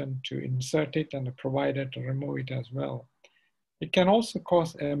examination to insert it and a provider to remove it as well. It can also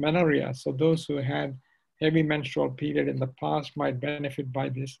cause amenorrhea. So those who had heavy menstrual period in the past might benefit by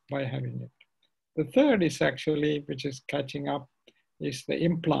this, by having it. The third is actually, which is catching up, is the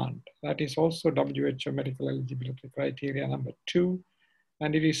implant. That is also WHO medical eligibility criteria #2.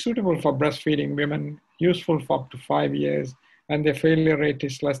 And it is suitable for breastfeeding women, useful for up to 5 years, and the failure rate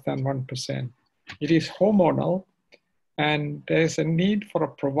is less than 1%. It is hormonal, and there's a need for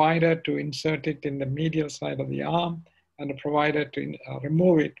a provider to insert it in the medial side of the arm, and a provider to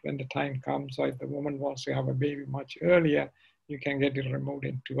remove it when the time comes. So if the woman wants to have a baby much earlier, you can get it removed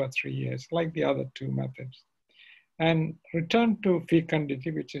in 2 or 3 years, like the other two methods. And return to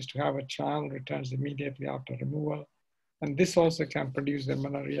fecundity, which is to have a child, returns immediately after removal. And this also can produce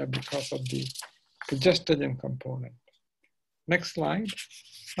amenorrhea because of the progestogen component. Next slide.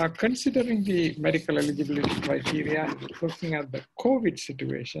 Now, considering the medical eligibility criteria, looking at the COVID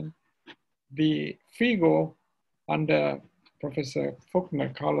situation, the FIGO under Professor Faulkner,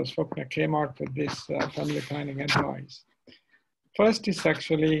 Carlos Faulkner, came out with this family planning advice. First is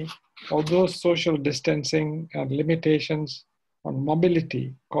actually, although social distancing and limitations on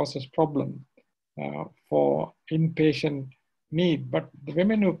mobility causes problem for inpatient need, but the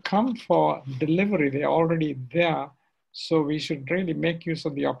women who come for delivery, they're already there. So we should really make use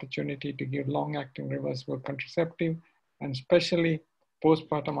of the opportunity to give long-acting reversible contraceptive, and especially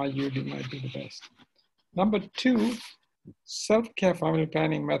postpartum IUD might be the best. #2, self-care family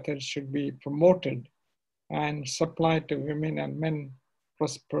planning methods should be promoted and supplied to women and men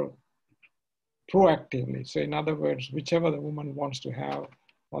proactively. So in other words, whichever the woman wants to have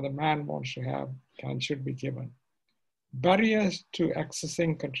or the man wants to have should be given. Barriers to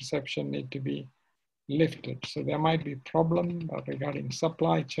accessing contraception need to be lifted. So there might be problem regarding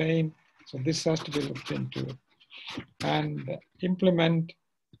supply chain. So this has to be looked into. And implement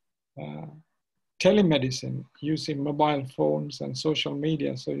telemedicine using mobile phones and social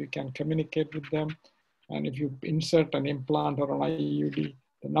media so you can communicate with them. And if you insert an implant or an IUD,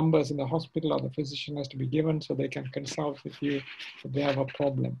 the numbers in the hospital or the physician has to be given so they can consult with you if they have a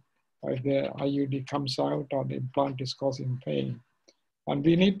problem, or if the IUD comes out or the implant is causing pain. And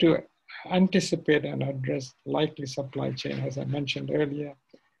we need to anticipate and address likely supply chain, as I mentioned earlier.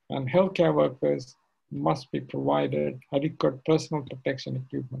 And healthcare workers must be provided adequate personal protection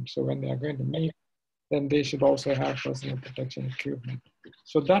equipment. So when they are going to make, then they should also have personal protection equipment.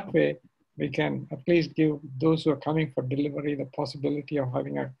 So that way, we can at least give those who are coming for delivery the possibility of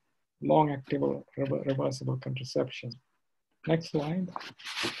having a long-acting reversible contraception. Next slide.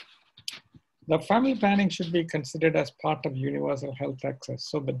 The family planning should be considered as part of universal health access.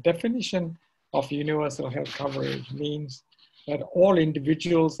 So the definition of universal health coverage means that all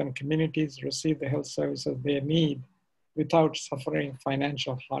individuals and communities receive the health services they need without suffering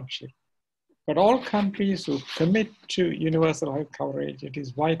financial hardship. But all countries who commit to universal health coverage, it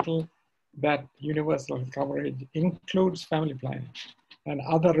is vital that universal health coverage includes family planning and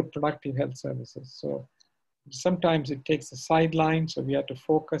other reproductive health services. So sometimes it takes a sideline, so we have to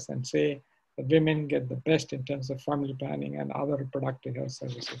focus and say that women get the best in terms of family planning and other reproductive health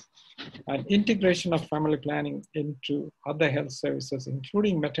services. And integration of family planning into other health services,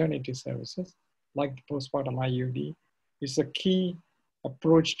 including maternity services, like the postpartum IUD, is a key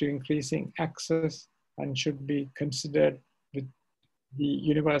approach to increasing access and should be considered with the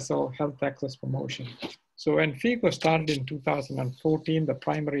universal health access promotion. So when FIGO started in 2014, the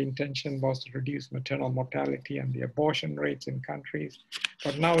primary intention was to reduce maternal mortality and the abortion rates in countries.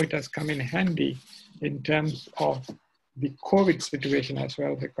 But now it has come in handy in terms of the COVID situation as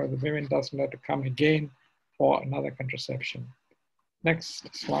well, because the women doesn't have to come again for another contraception. Next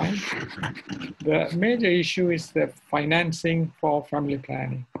slide. The major issue is the financing for family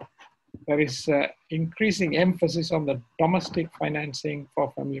planning. There is increasing emphasis on the domestic financing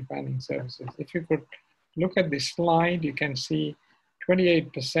for family planning services. If you could look at this slide, you can see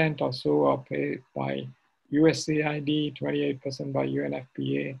 28% or so are paid by USAID, 28% by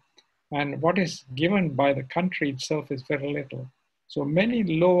UNFPA, and what is given by the country itself is very little. So many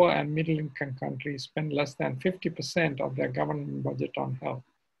lower and middle income countries spend less than 50% of their government budget on health,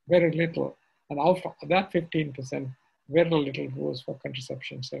 very little. And of that 15%, very little goes for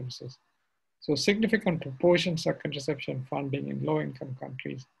contraception services. So significant proportions of contraception funding in low income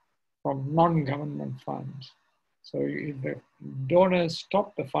countries from non-government funds. So if the donors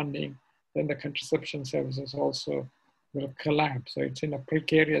stop the funding, then the contraception services also will collapse. So it's in a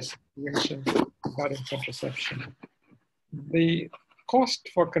precarious situation regarding contraception. The cost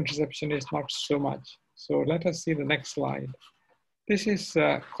for contraception is not so much. So let us see the next slide. This is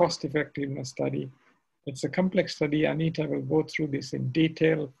a cost effectiveness study. It's a complex study. Anita will go through this in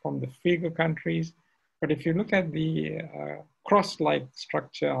detail from the FIGO countries. But if you look at the cross-like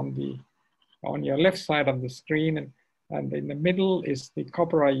structure on your left side of the screen, and in the middle is the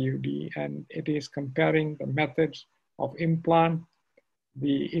copper IUD, and it is comparing the methods of implant,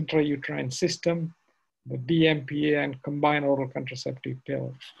 the intrauterine system, the DMPA, and combined oral contraceptive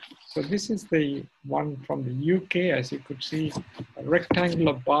pill. So this is the one from the UK. As you could see, a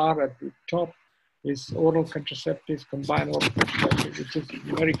rectangular bar at the top is oral contraceptives, combined oral contraceptives, which is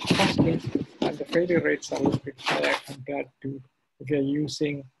very costly, and the failure rates are a little bit higher compared to if you're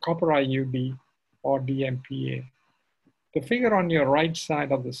using copper IUD or DMPA. The figure on your right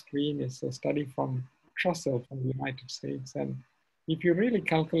side of the screen is a study from Trussell from the United States. And if you really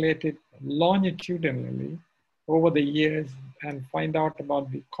calculate it longitudinally over the years and find out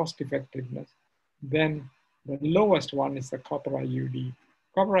about the cost effectiveness, then the lowest one is the copper IUD.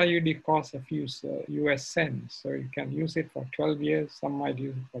 Copper IUD costs a few US cents. So you can use it for 12 years. Some might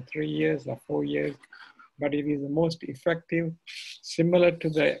use it for 3 years or 4 years. But it is the most effective, similar to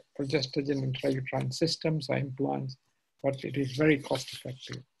the progestogen intrauterine systems or implants, but it is very cost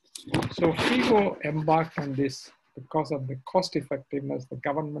effective. So FIGO embarked on this because of the cost effectiveness the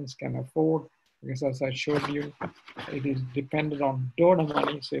governments can afford, because as I showed you, it is dependent on donor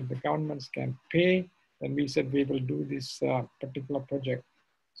money. So if the governments can pay, then we said we will do this particular project.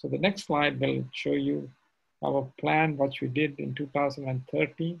 So the next slide will show you our plan, what we did in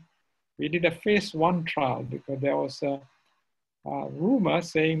 2013. We did a phase 1 trial because there was a rumor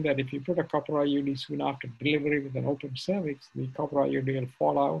saying that if you put a copper IUD soon after delivery with an open cervix, the copper IUD will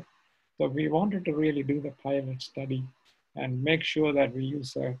fall out. So we wanted to really do the pilot study and make sure that we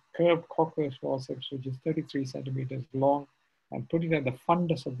use a curved cochlear forceps, which is 33 centimeters long, and put it at the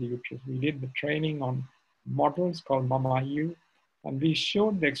fundus of the uterus. We did the training on models called MAMA-U, and we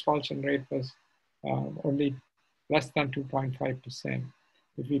showed the expulsion rate was only less than 2.5%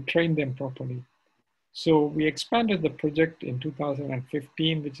 if we trained them properly. So we expanded the project in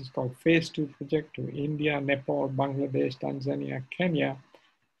 2015, which is called phase 2 project, to India, Nepal, Bangladesh, Tanzania, Kenya.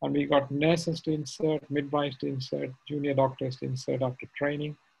 And we got nurses to insert, midwives to insert, junior doctors to insert after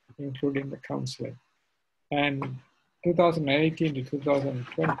training, including the counseling. And 2018 to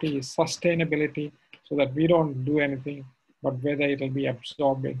 2020 is sustainability, so that we don't do anything, but whether it'll be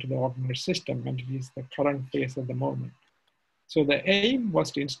absorbed into the ordinary system, and it is the current phase at the moment. So the aim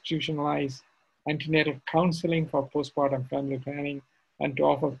was to institutionalize antenatal counseling for postpartum family planning and to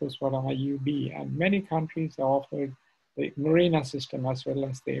offer postpartum IUD. And many countries have offered the Marina system as well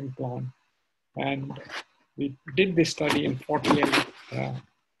as the implant. And we did this study in 48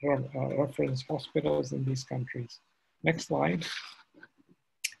 reference hospitals in these countries. Next slide.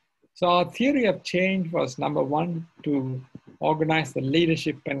 So our theory of change was, number one, to organize the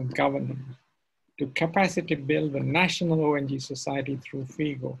leadership and governance. to capacity build the National ONG Society through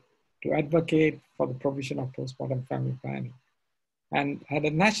FIGO to advocate for the provision of postpartum family planning, and had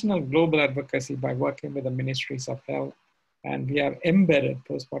a national global advocacy by working with the ministries of health. And we have embedded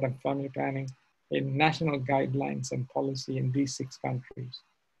postpartum family planning in national guidelines and policy in these 6 countries.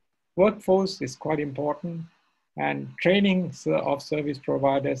 Workforce is quite important, and training of service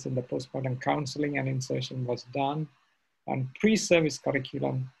providers in the postpartum counseling and insertion was done. And pre-service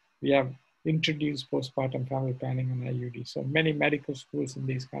curriculum, we have introduced postpartum family planning and IUD. So many medical schools in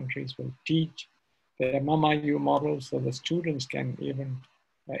these countries will teach the MMIU model so the students can even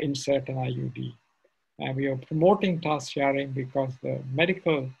insert an IUD. And we are promoting task sharing because the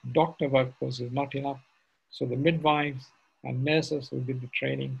medical doctor workforce is not enough. So the midwives and nurses who did the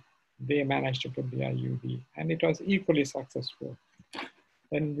training, they managed to put the IUD, and it was equally successful.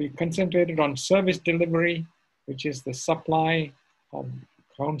 Then we concentrated on service delivery, which is the supply of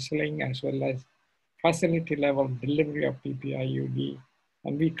counseling as well as facility level delivery of PPIUD.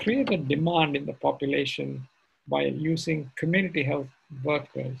 And we created demand in the population by using community health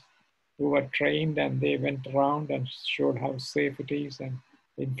workers who were trained, and they went around and showed how safe it is, and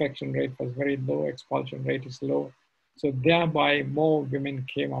the infection rate was very low, expulsion rate is low. So thereby more women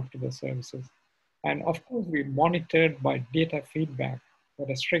came up to the services. And of course we monitored by data feedback, with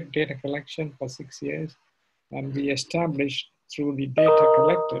a strict data collection for 6 years. And we established through the data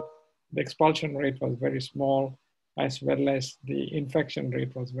collected, the expulsion rate was very small, as well as the infection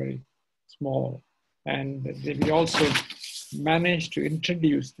rate was very small. And we also managed to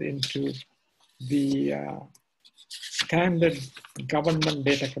introduce into the standard government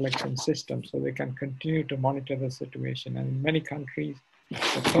data collection system so they can continue to monitor the situation. And in many countries,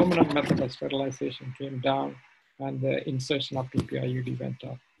 the permanent method of sterilization came down and the insertion of PPIUD went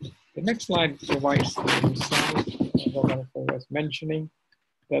up. The next slide provides the result. Rodolfo was mentioning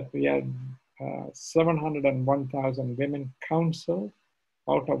that we had 701,000 women counseled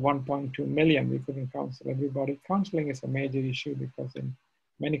out of 1.2 million. We couldn't counsel everybody. Counseling is a major issue because in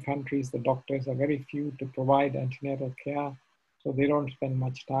many countries, the doctors are very few to provide antenatal care, so they don't spend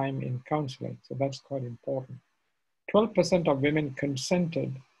much time in counseling. So that's quite important. 12% of women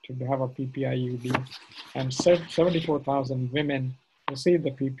consented to have a PPIUD, and 74,000 women received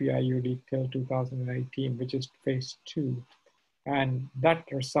the PPIUD till 2018, which is phase 2. And that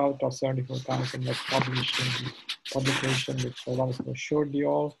result of 74,000 was published in the publication which Rodolfo showed you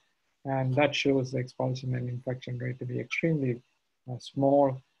all. And that shows the expulsion and infection rate to be extremely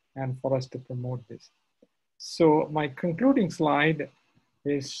small, and for us to promote this. So my concluding slide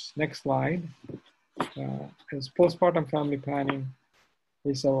is, next slide, is postpartum family planning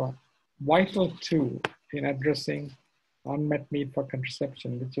is a vital tool in addressing unmet need for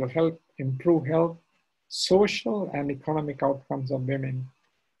contraception, which will help improve health, social and economic outcomes of women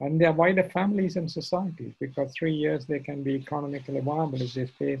and their wider families and societies, because 3 years they can be economically viable if they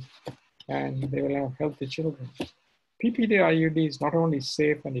stay, and they will have healthy children. PPIUD is not only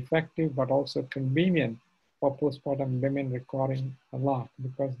safe and effective, but also convenient for postpartum women requiring a lot,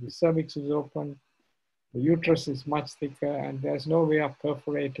 because the cervix is open, the uterus is much thicker, and there's no way of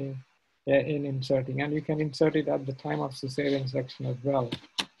perforating in inserting. And you can insert it at the time of cesarean section as well.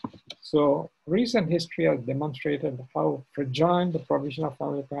 So recent history has demonstrated how fragile the provision of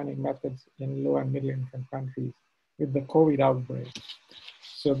family planning methods in low and middle income countries with the COVID outbreak.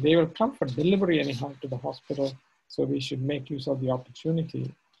 So they will come for delivery anyhow to the hospital. So we should make use of the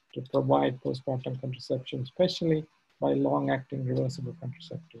opportunity to provide postpartum contraception, especially by long-acting reversible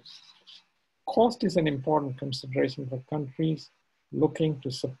contraceptives. Cost is an important consideration for countries looking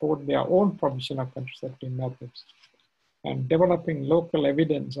to support their own provision of contraceptive methods. And developing local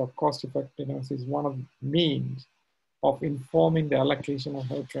evidence of cost effectiveness is one of the means of informing the allocation of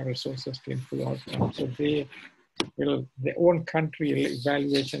healthcare resources to improve outcomes. So their own country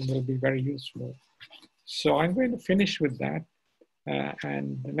evaluation will be very useful. So I'm going to finish with that.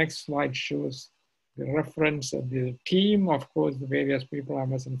 And the next slide shows the reference of the team. Of course, the various people, I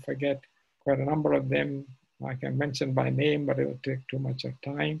mustn't forget quite a number of them. I can mention by name, but it will take too much of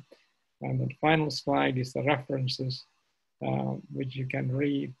time. And the final slide is the references, which you can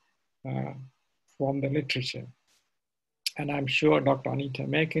read from the literature. And I'm sure Dr. Anita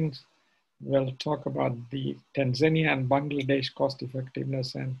Makins will talk about the Tanzania and Bangladesh cost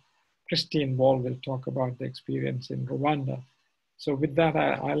effectiveness, and Christine Wall will talk about the experience in Rwanda. So with that,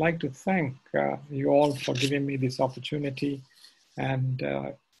 I like to thank you all for giving me this opportunity, and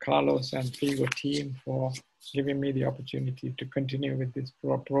Carlos and FIGO team for giving me the opportunity to continue with this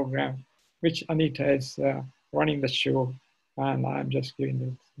program, which Anita is running the show, and I'm just giving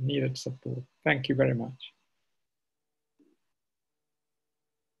the needed support. Thank you very much.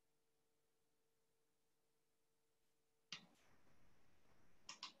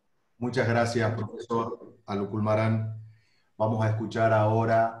 Muchas gracias, profesor Alukulmaran. Vamos a escuchar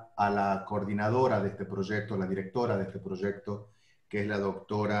ahora a la coordinadora de este proyecto, la directora de este proyecto, que es la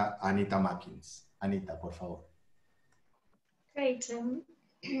doctora Anita Mackins. Anita, por favor. Great.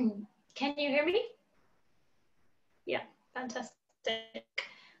 Can you hear me? Yeah, fantastic.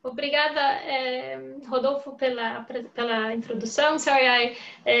 Obrigada, Rodolfo, pela introdução. Sorry,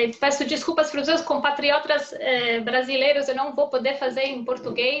 peço desculpas para os meus compatriotas brasileiros, eu não vou poder fazer em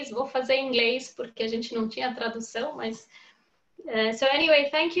português, vou fazer em inglês, porque a gente não tinha tradução, mas... so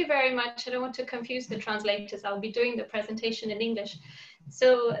anyway, thank you very much. I don't want to confuse the translators. I'll be doing the presentation in English.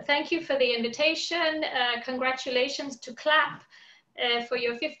 So thank you for the invitation. Congratulations to CLAP. For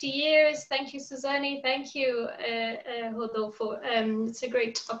your 50 years. Thank you, Suzanne. Thank you, Rodolfo. It's a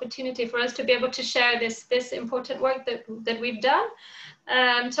great opportunity for us to be able to share this important work that we've done.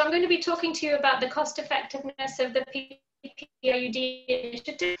 So I'm going to be talking to you about the cost effectiveness of the PPIUD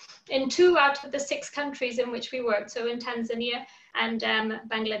initiative in 2 out of the 6 countries in which we work, so in Tanzania and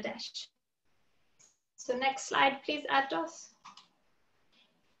Bangladesh. So next slide, please, Ados.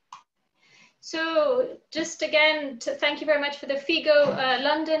 So just again, thank you very much for the FIGO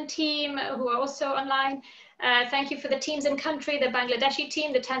London team who are also online. Thank you for the teams in country, the Bangladeshi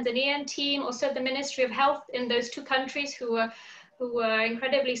team, the Tanzanian team, also the Ministry of Health in those 2 countries who were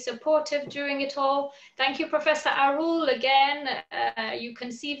incredibly supportive during it all. Thank you, Professor Arul, again. You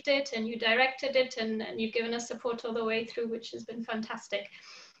conceived it and you directed it and you've given us support all the way through, which has been fantastic.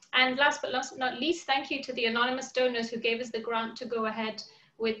 And last but not least, thank you to the anonymous donors who gave us the grant to go ahead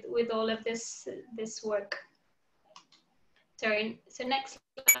with all of this work. Sorry, so next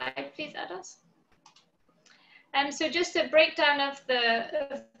slide, please, Ados. So just a breakdown of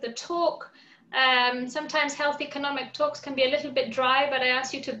the talk. Sometimes health economic talks can be a little bit dry, but I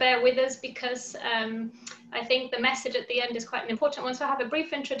ask you to bear with us because I think the message at the end is quite an important one. So I'll have a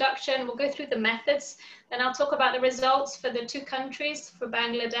brief introduction, we'll go through the methods, then I'll talk about the results for the 2 countries, for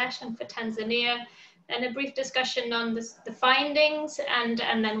Bangladesh and for Tanzania, and a brief discussion on the findings, and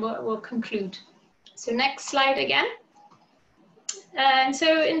then we'll conclude. So next slide again. And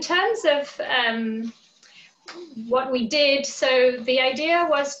so in terms of what we did, so the idea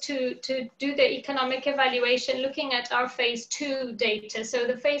was to do the economic evaluation looking at our phase 2 data. So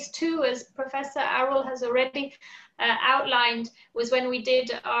the phase 2, as Professor Arul has already outlined, was when we did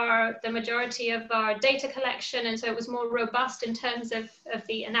the majority of our data collection, and so it was more robust in terms of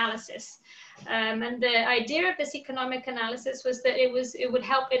the analysis. And the idea of this economic analysis was that it would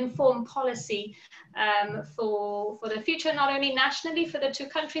help inform policy for the future, not only nationally for the 2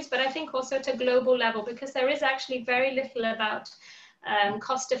 countries, but I think also at a global level, because there is actually very little about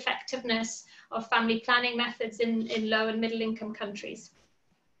cost effectiveness of family planning methods in low and middle income countries.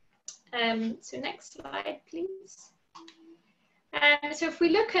 So next slide, please. So if we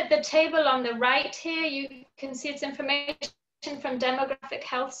look at the table on the right here, you can see it's information from demographic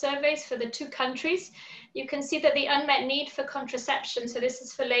health surveys for the 2 countries. You can see that the unmet need for contraception, so this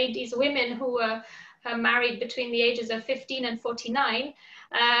is for ladies, women who are married between the ages of 15 and 49.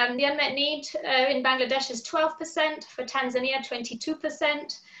 The unmet need in Bangladesh is 12%, for Tanzania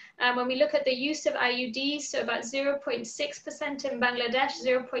 22%. When we look at the use of IUDs, so about 0.6% in Bangladesh,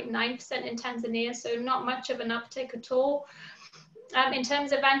 0.9% in Tanzania, so not much of an uptake at all. In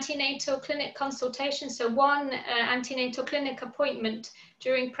terms of antenatal clinic consultation, so 1 antenatal clinic appointment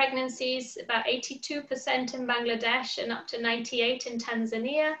during pregnancies, about 82% in Bangladesh and up to 98% in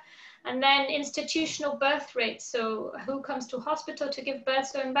Tanzania. And then institutional birth rates, so who comes to hospital to give birth?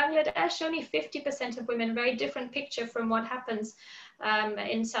 So in Bangladesh, only 50% of women, very different picture from what happens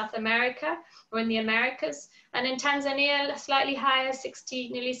in South America or in the Americas. And in Tanzania, slightly higher,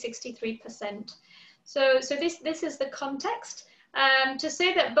 nearly 63%. So this is the context. To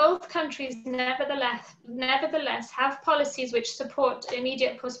say that both countries nevertheless have policies which support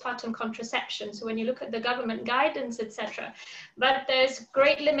immediate postpartum contraception. So when you look at the government guidance, etc., but there's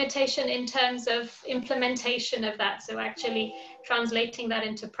great limitation in terms of implementation of that. So actually translating that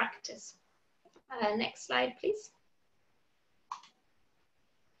into practice. Next slide, please.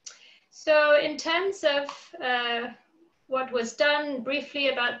 So in terms of what was done briefly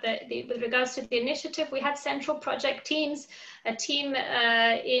about with regards to the initiative, we had central project teams, a team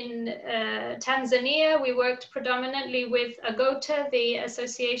in Tanzania. We worked predominantly with AGOTA, the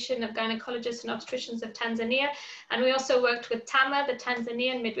Association of Gynecologists and Obstetricians of Tanzania, and we also worked with TAMA, the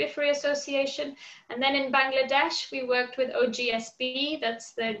Tanzanian Midwifery Association. And then in Bangladesh, we worked with OGSB,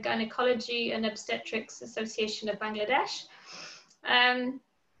 that's the Gynecology and Obstetrics Association of Bangladesh.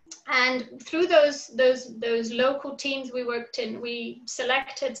 And through those local teams we worked in, we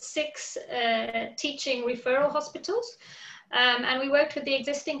selected 6 teaching referral hospitals And we worked with the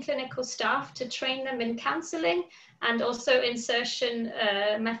existing clinical staff to train them in counseling and also insertion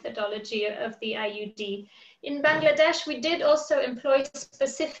methodology of the IUD. In Bangladesh, we did also employ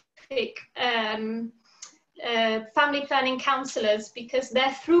specific family planning counselors, because their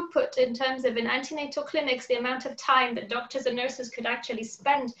throughput in terms of in antenatal clinics, the amount of time that doctors and nurses could actually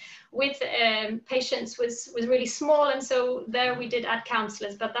spend with patients was really small. And so there we did add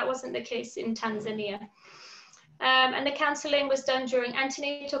counselors, but that wasn't the case in Tanzania. And the counseling was done during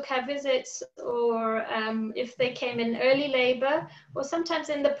antenatal care visits, or if they came in early labor, or sometimes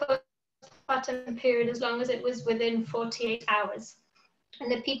in the postpartum period, as long as it was within 48 hours. And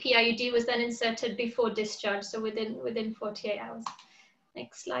the PPIUD was then inserted before discharge, so within 48 hours.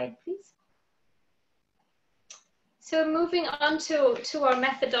 Next slide, please. So moving on to our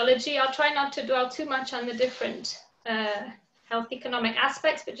methodology, I'll try not to dwell too much on the different health economic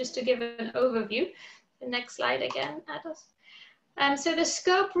aspects, but just to give an overview. The next slide again, Ados. So the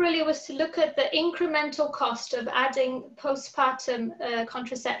scope really was to look at the incremental cost of adding postpartum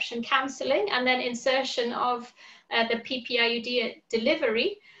contraception counseling and then insertion of the PPIUD at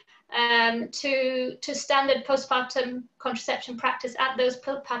delivery to standard postpartum contraception practice at those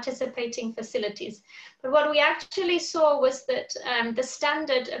participating facilities. But what we actually saw was that the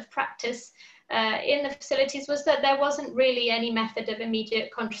standard of practice in the facilities was that there wasn't really any method of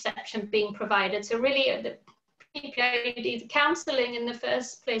immediate contraception being provided. So really the PPIUD counseling in the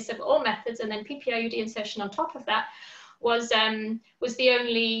first place of all methods, and then PPIUD insertion on top of that was the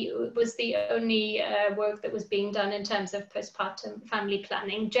only work that was being done in terms of postpartum family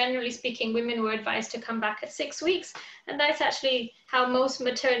planning. Generally speaking, women were advised to come back at 6 weeks, and that's actually how most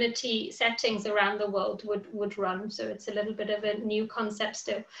maternity settings around the world would run. So it's a little bit of a new concept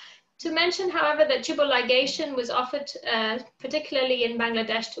still. To mention, however, that tubal ligation was offered, particularly in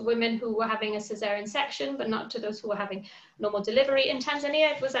Bangladesh, to women who were having a cesarean section, but not to those who were having normal delivery. In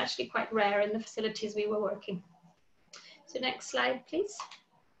Tanzania, it was actually quite rare in the facilities we were working. So next slide, please.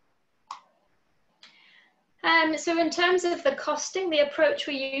 So in terms of the costing, the approach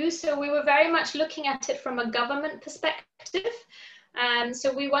we used, so we were very much looking at it from a government perspective.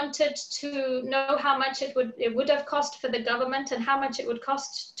 So we wanted to know how much it would have cost for the government and how much it would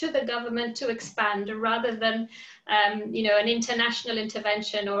cost to the government to expand, rather than you know, an international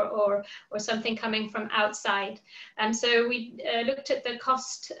intervention or something coming from outside. And so we looked at the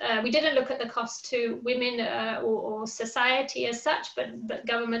cost. We didn't look at the cost to women or society as such, but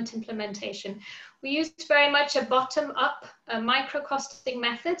government implementation. We used very much a bottom-up micro-costing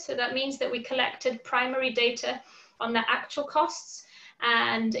method. So that means that we collected primary data on the actual costs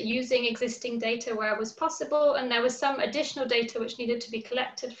and using existing data where it was possible. And there was some additional data which needed to be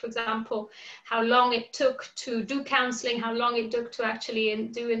collected. For example, how long it took to do counseling, how long it took to actually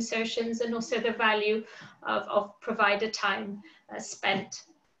do insertions, and also the value of provider time spent.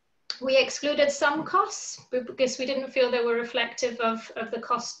 We excluded some costs because we didn't feel they were reflective of the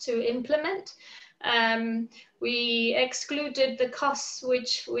cost to implement. We excluded the costs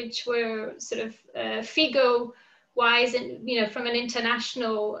which were sort of FIGO wise, and you know, from an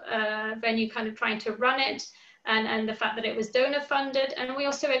international venue kind of trying to run it, and the fact that it was donor funded. And we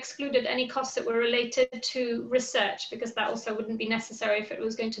also excluded any costs that were related to research, because that also wouldn't be necessary if it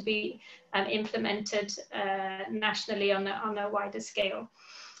was going to be implemented nationally on a wider scale.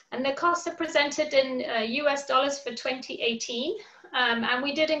 And the costs are presented in US dollars for 2018. And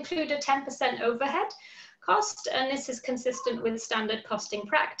we did include a 10% overhead cost, and this is consistent with standard costing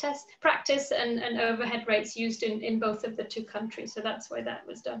practice and overhead rates used in both of the two countries. So that's why that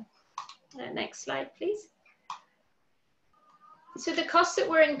was done. Next slide, please. So the costs that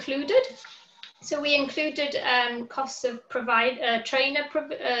were included. So we included costs of training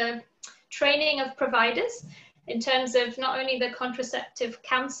of providers in terms of not only the contraceptive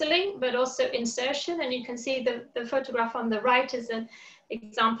counseling, but also insertion. And you can see the photograph on the right is an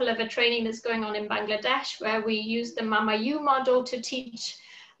example of a training that's going on in Bangladesh, where we use the Mama U model to teach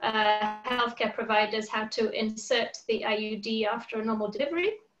healthcare providers how to insert the IUD after a normal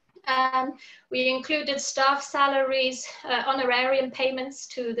delivery. We included staff salaries, honorarium payments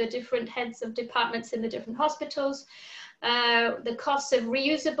to the different heads of departments in the different hospitals, the costs of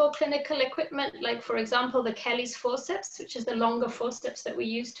reusable clinical equipment, like for example, the Kelly's forceps, which is the longer forceps that we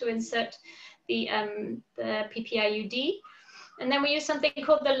use to insert the PPIUD. And then we use something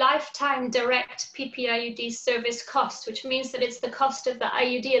called the lifetime direct PPIUD service cost, which means that it's the cost of the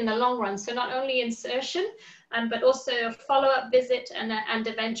IUD in the long run. So not only insertion, but also a follow-up visit and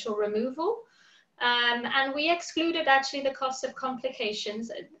eventual removal. And we excluded actually the cost of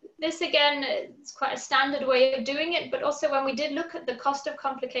complications. this again is quite a standard way of doing it, but also when we did look at the cost of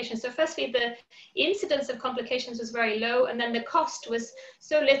complications, so firstly the incidence of complications was very low, and then the cost was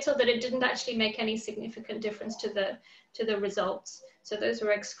so little that it didn't actually make any significant difference to the results. So those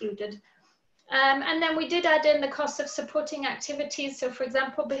were excluded. And then we did add in the cost of supporting activities. So for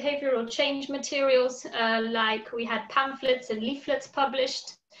example, behavioral change materials, like we had pamphlets and leaflets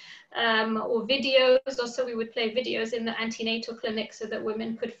published, or videos. Also, we would play videos in the antenatal clinic so that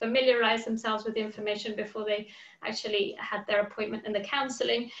women could familiarize themselves with the information before they actually had their appointment in the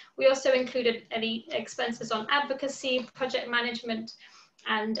counseling. We also included any expenses on advocacy, project management,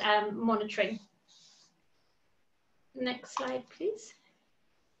 and monitoring. Next slide, please.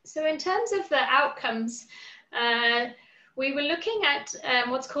 So in terms of the outcomes, we were looking at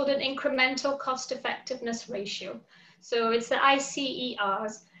what's called an incremental cost effectiveness ratio. So it's the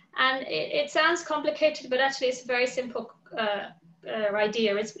ICERs. And it sounds complicated, but actually it's a very simple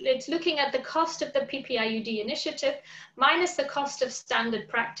idea. It's looking at the cost of the PPIUD initiative minus the cost of standard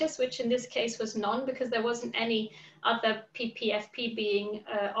practice, which in this case was none because there wasn't any other PPFP being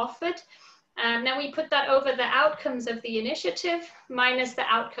offered. Then we put that over the outcomes of the initiative minus the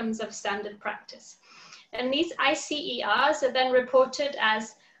outcomes of standard practice. And these ICERs are then reported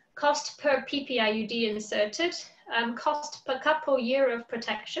as cost per PPIUD inserted, cost per couple year of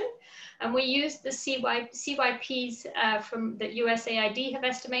protection. And we used the CYPs from the USAID have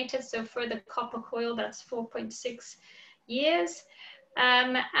estimated. So for the copper coil, that's 4.6 years.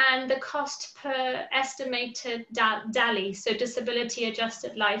 And the cost per estimated DALY, so disability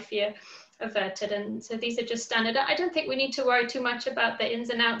adjusted life year averted. And so these are just standard. I don't think we need to worry too much about the ins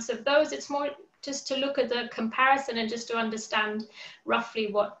and outs of those. It's more just to look at the comparison and just to understand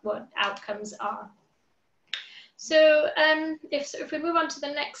roughly what outcomes are. So if we move on to the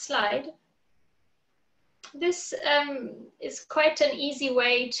next slide, this is quite an easy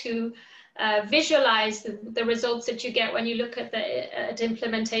way to visualize the results that you get when you look at the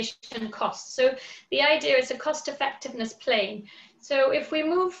implementation costs. So the idea is a cost effectiveness plane. So if we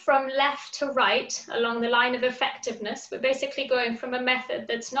move from left to right along the line of effectiveness, we're basically going from a method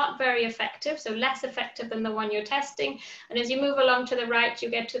that's not very effective, so less effective than the one you're testing. And as you move along to the right,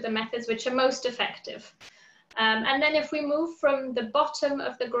 you get to the methods which are most effective. And then if we move from the bottom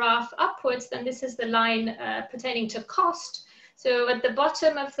of the graph upwards, then this is the line pertaining to cost. So at the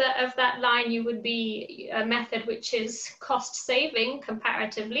bottom of that line, you would be a method which is cost saving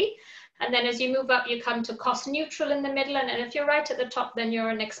comparatively. And then as you move up, you come to cost neutral in the middle. And if you're right at the top, then you're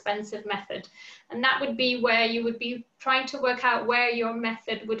an expensive method. And that would be where you would be trying to work out where your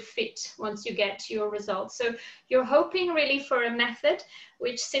method would fit once you get your results. So you're hoping really for a method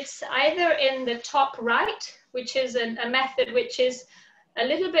which sits either in the top right, which is a method which is a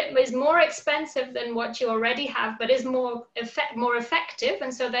little bit more expensive than what you already have, but is more effective.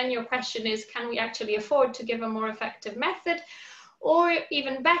 And so then your question is, can we actually afford to give a more effective method? Or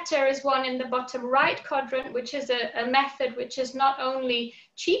even better is one in the bottom right quadrant, which is a method which is not only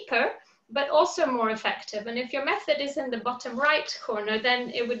cheaper, but also more effective. And if your method is in the bottom right corner,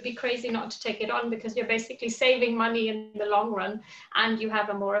 then it would be crazy not to take it on because you're basically saving money in the long run and you have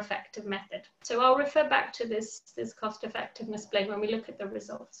a more effective method. So I'll refer back to this cost effectiveness plane when we look at the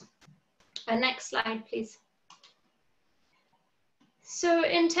results. Next slide, please. So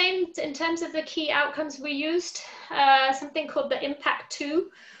in terms of the key outcomes, we used something called the Impact 2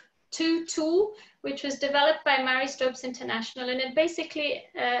 tool, which was developed by Mary Stopes International, and it basically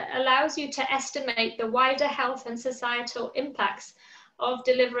allows you to estimate the wider health and societal impacts of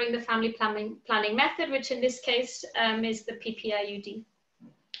delivering the family planning method, which in this case is the PPIUD.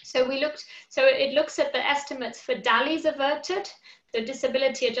 So it looks at the estimates for DALYs averted, so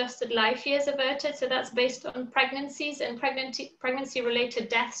disability adjusted life years averted. So that's based on pregnancies and pregnancy related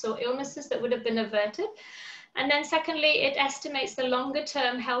deaths or illnesses that would have been averted. And then secondly, it estimates the longer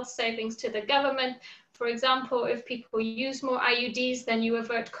term health savings to the government. For example, if people use more IUDs, then you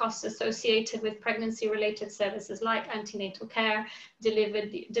avert costs associated with pregnancy related services like antenatal care,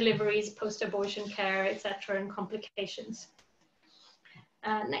 deliveries, post-abortion care, etc., and complications.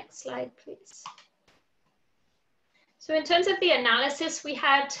 Next slide, please. So in terms of the analysis, we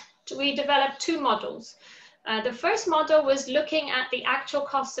developed two models. The first model was looking at the actual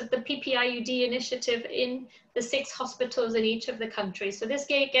costs of the PPIUD initiative in the 6 hospitals in each of the countries. So this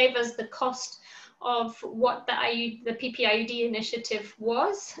gave us the cost of what the PPIUD initiative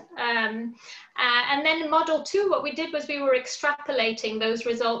was. And then in model 2, what we did was we were extrapolating those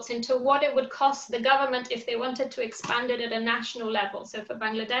results into what it would cost the government if they wanted to expand it at a national level. So for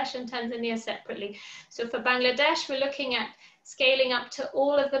Bangladesh and Tanzania separately. So for Bangladesh, we're looking at scaling up to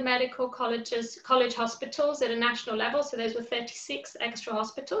all of the medical college hospitals at a national level. So those were 36 extra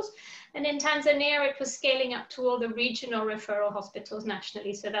hospitals. And in Tanzania, it was scaling up to all the regional referral hospitals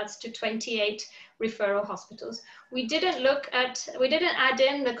nationally. So that's to 28 referral hospitals. We didn't add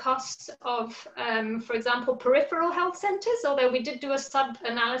in the costs of, for example, peripheral health centers, although we did do a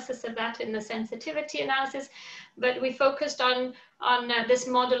sub-analysis of that in the sensitivity analysis, but we focused on this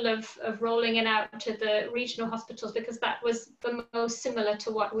model of rolling it out to the regional hospitals because that was the most similar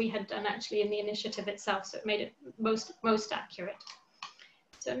to what we had done actually in the initiative itself. So it made it most accurate.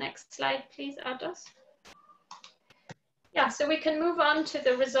 So next slide, please, Ados. Yeah, so we can move on to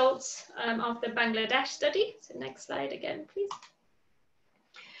the results of the Bangladesh study. So next slide again, please.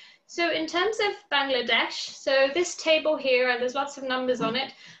 So in terms of Bangladesh, so this table here, there's lots of numbers on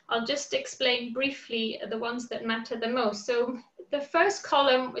it. I'll just explain briefly the ones that matter the most. So the first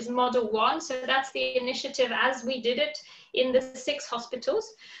column is model 1. So that's the initiative as we did it in the 6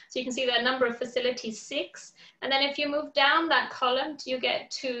 hospitals. So you can see the number of facilities, 6. And then if you move down that column, you get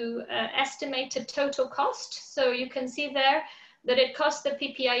to estimated total cost. So you can see there that it cost the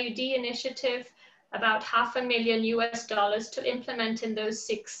PPIUD initiative about $500,000 to implement in those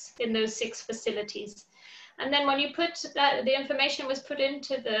six facilities. And then when you put that, the information was put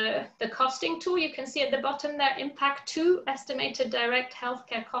into the costing tool, you can see at the bottom there, impact 2, estimated direct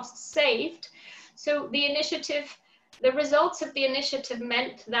healthcare costs saved. So the initiative, the results of the initiative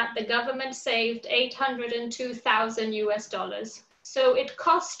meant that the government saved $802,000. So it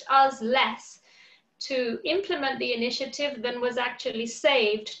cost us less to implement the initiative than was actually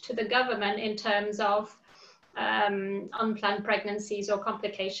saved to the government in terms of unplanned pregnancies or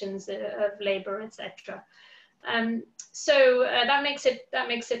complications of labor, etc. So that makes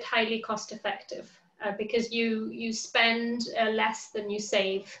it highly cost effective because you spend less than you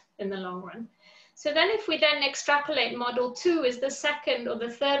save in the long run. So then if we then extrapolate model 2 is the second or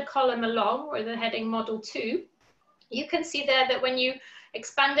the third column along, or the heading model 2, you can see there that when you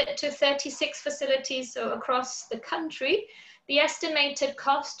expand it to 36 facilities so across the country, the estimated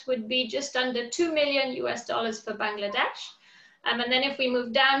cost would be just under $2 million for Bangladesh. And then if we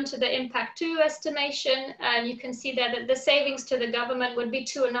move down to the impact 2 estimation, you can see there that the savings to the government would be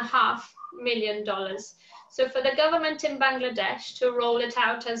 $2.5 million. So for the government in Bangladesh to roll it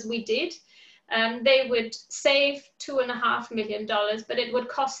out as we did, they would save $2.5 million, but it would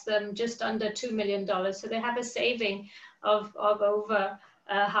cost them just under $2 million. So they have a saving of over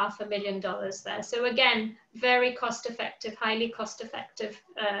 $500,000 there. So again, very cost-effective, highly cost-effective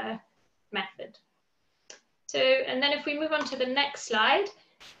method. So, and then if we move on to the next slide.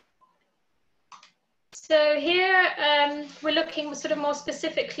 So here we're looking sort of more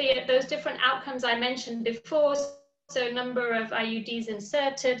specifically at those different outcomes I mentioned before. So number of IUDs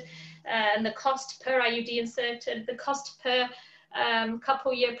inserted, and the cost per IUD inserted, the cost per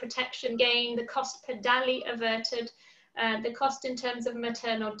couple-year protection gain, the cost per DALI averted, the cost in terms of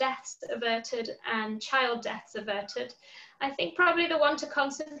maternal deaths averted and child deaths averted. I think probably the one to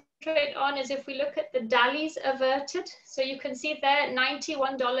concentrate on is if we look at the DALIs averted. So you can see there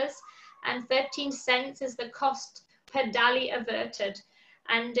 $91.13 is the cost per DALI averted.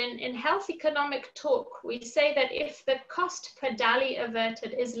 And in health economic talk, we say that if the cost per DALI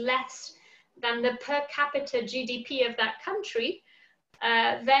averted is less than the per capita GDP of that country,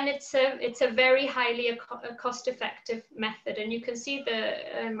 then it's a very highly cost-effective method. And you can see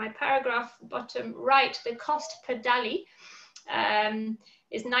my paragraph bottom right, the cost per DALI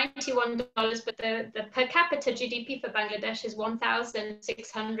is $91, but the per capita GDP for Bangladesh is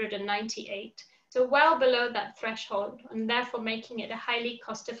 1,698. So well below that threshold, and therefore making it a highly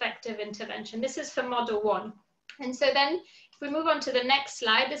cost-effective intervention. This is for model 1. And so then if we move on to the next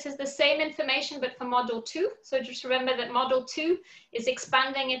slide, this is the same information, but for model 2. So just remember that model 2 is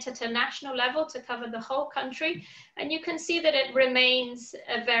expanding it at a national level to cover the whole country. And you can see that it remains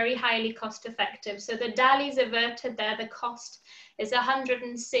very highly cost-effective. So the DALIs averted there, the cost is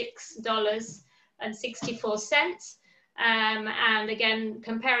 $106.64. And again,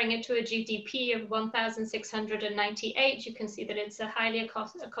 comparing it to a GDP of 1,698, you can see that it's a highly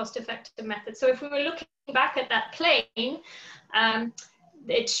cost-effective method. So if we were looking back at that plane,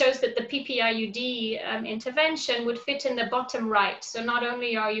 it shows that the PPIUD intervention would fit in the bottom right. So not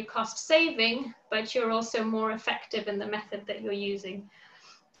only are you cost saving, but you're also more effective in the method that you're using.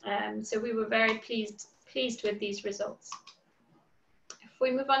 So we were very pleased with these results. If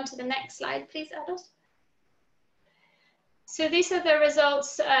we move on to the next slide, please, Ados. So these are the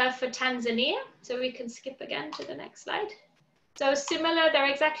results for Tanzania. So we can skip again to the next slide. So similar, they're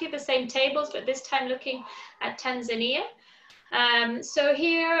exactly the same tables, but this time looking at Tanzania. So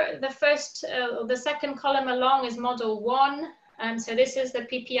here, the second column along is model 1. So this is the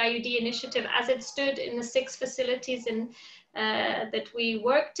PPIUD initiative as it stood in the 6 facilities that we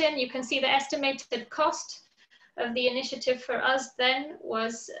worked in. You can see the estimated cost of the initiative for us then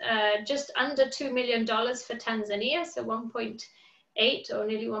was just under $2 million for Tanzania, so 1.8 or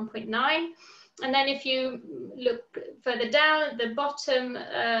nearly 1.9. And then if you look further down at the bottom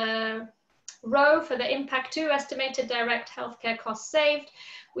row for the impact 2 estimated direct healthcare costs saved,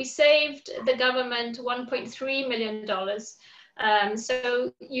 we saved the government $1.3 million.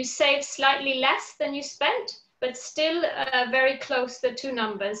 So you save slightly less than you spent, but still very close, the 2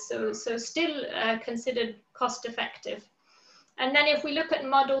 numbers. So still considered cost effective. And then if we look at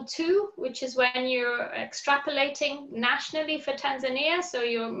model 2, which is when you're extrapolating nationally for Tanzania, so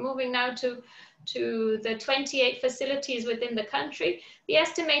you're moving now to the 28 facilities within the country, the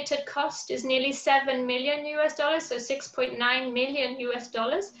estimated cost is nearly $7 million US, so $6.9 million US.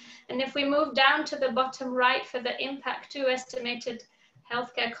 And if we move down to the bottom right for the impact 2 estimated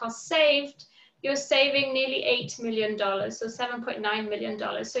healthcare costs saved, you're saving nearly $8 million, so $7.9 million.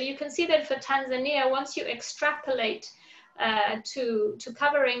 So you can see that for Tanzania, once you extrapolate to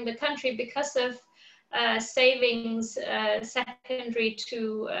covering the country because of savings secondary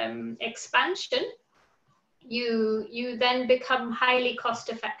to expansion, you then become highly cost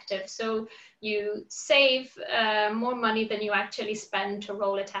effective. So you save more money than you actually spend to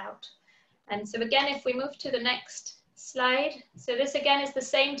roll it out. And so again, if we move to the next slide. So this again is the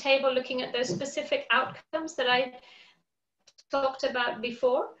same table looking at those specific outcomes that I talked about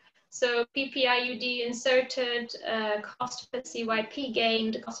before. So PPIUD inserted, cost per CYP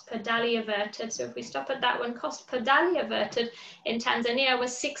gained, cost per DALI averted. So if we stop at that one, cost per DALI averted in Tanzania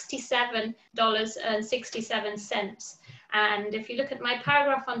was $67.67. And if you look at my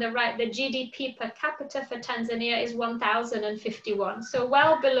paragraph on the right, the GDP per capita for Tanzania is 1,051. So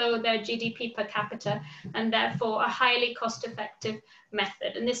well below their GDP per capita, and therefore a highly cost-effective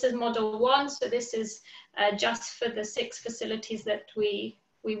method. And this is model 1. So this is just for the 6 facilities that we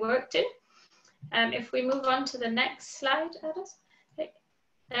worked in. If we move on to the next slide, Adas. Okay.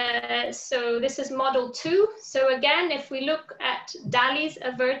 So this is model 2. So again, if we look at DALIs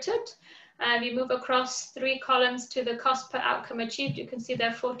averted, we move across 3 columns to the cost per outcome achieved. You can see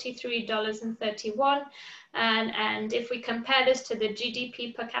they're $43.31. And if we compare this to the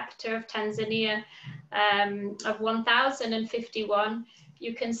GDP per capita of Tanzania of 1,051,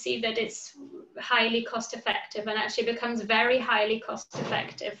 you can see that it's highly cost effective and actually becomes very highly cost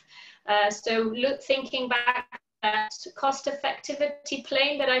effective. So thinking back at cost effectivity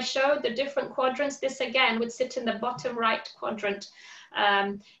plane that I showed, the different quadrants, this again would sit in the bottom right quadrant,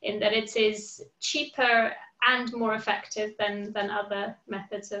 in that it is cheaper and more effective than other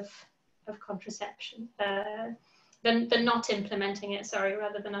methods of contraception, than not implementing it, sorry,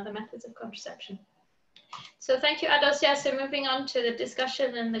 rather than other methods of contraception. So thank you, Adosia. So moving on to the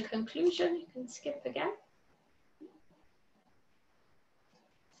discussion and the conclusion, you can skip again.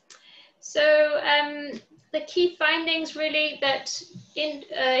 So the key findings really that in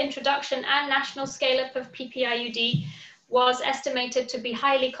introduction and national scale-up of PPIUD was estimated to be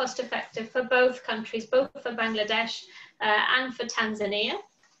highly cost-effective for both countries, both for Bangladesh and for Tanzania.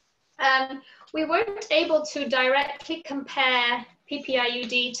 We weren't able to directly compare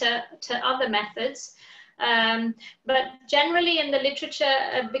PPIUD to other methods, but generally in the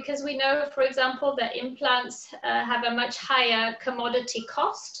literature, because we know, for example, that implants have a much higher commodity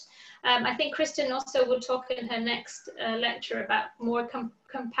cost. I think Kristen also will talk in her next lecture about more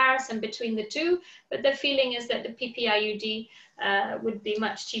comparison between the two, but the feeling is that the PPIUD would be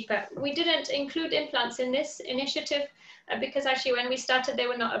much cheaper. We didn't include implants in this initiative because actually when we started, they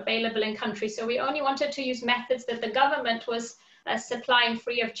were not available in country. So we only wanted to use methods that the government was supplying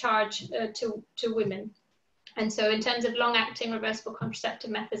free of charge to women. And so in terms of long-acting reversible contraceptive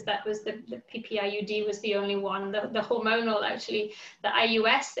methods, that was the PPIUD was the only one. The hormonal, actually, the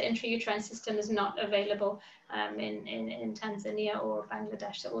IUS, the intrauterine system, is not available in Tanzania or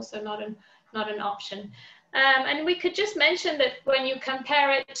Bangladesh, so also not an option. And we could just mention that when you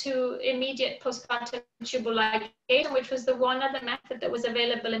compare it to immediate postpartum tubal ligation, which was the one other method that was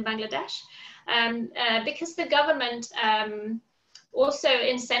available in Bangladesh, because the government also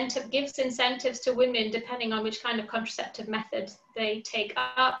gives incentives to women depending on which kind of contraceptive method they take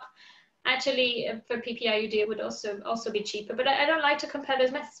up. Actually, for PPIUD, it would also be cheaper. But I don't like to compare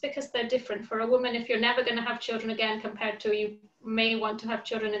those methods because they're different. For a woman, if you're never going to have children again, compared to you may want to have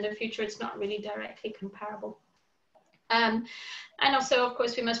children in the future, it's not really directly comparable. And also, of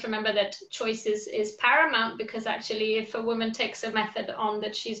course, we must remember that choice is paramount, because actually, if a woman takes a method on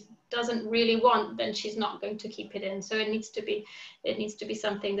that she doesn't really want, then she's not going to keep it in. So it needs to be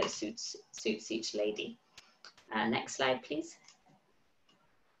something that suits each lady. Next slide, please.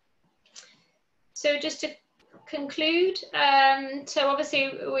 So just to conclude, so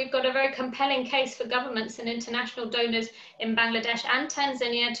obviously we've got a very compelling case for governments and international donors in Bangladesh and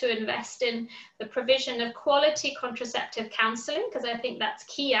Tanzania to invest in the provision of quality contraceptive counseling, because I think that's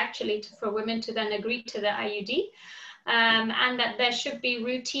key actually for women to then agree to the IUD, and that there should be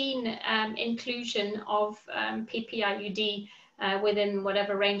routine inclusion of PPIUD within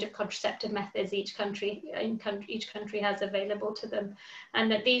whatever range of contraceptive methods each country has available to them,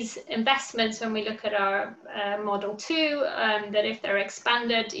 and that these investments, when we look at our model 2, that if they're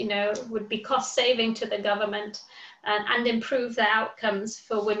expanded, would be cost saving to the government and improve the outcomes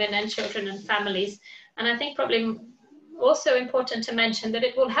for women and children and families. And I think probably also important to mention that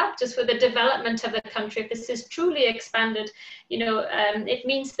it will help just with the development of the country. If this is truly expanded, it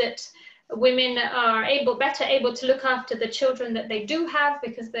means that women are better able to look after the children that they do have,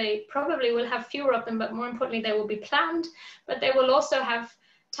 because they probably will have fewer of them, but more importantly, they will be planned, but they will also have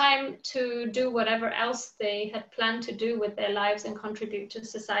time to do whatever else they had planned to do with their lives and contribute to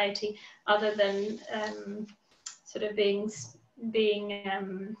society, other than sort of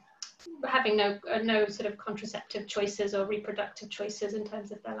having no sort of contraceptive choices or reproductive choices in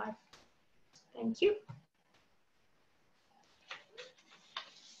terms of their life. Thank you.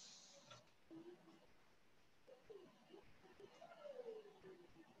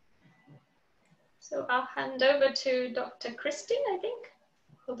 So I'll hand over to Dr. Kristin, I think.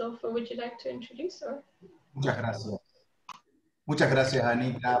 Rodolfo, would you like to introduce? Or? Muchas gracias. Muchas gracias,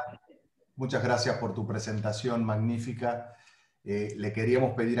 Anita. Muchas gracias por tu presentación magnífica. Le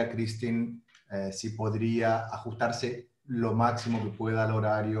queríamos pedir a Kristin si podría ajustarse lo máximo que pueda al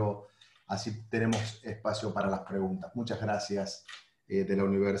horario, así tenemos espacio para las preguntas. Muchas gracias de la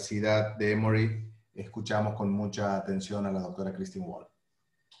Universidad de Emory. Escuchamos con mucha atención a la doctora Kristin Wall.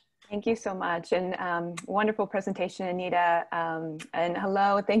 Thank you so much, and wonderful presentation, Anita, and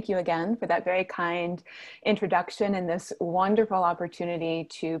hello, thank you again for that very kind introduction and this wonderful opportunity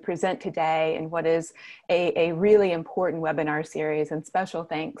to present today in what is a really important webinar series, and special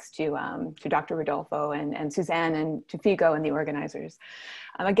thanks to Dr. Rodolfo and Suzanne and to FIGO and the organizers.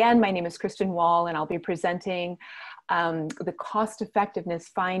 Again, my name is Kristin Wall, and I'll be presenting the cost effectiveness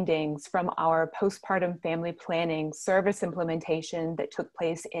findings from our postpartum family planning service implementation that took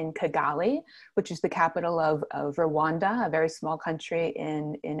place in Kigali, which is the capital of Rwanda, a very small country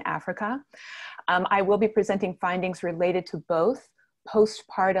in Africa. I will be presenting findings related to both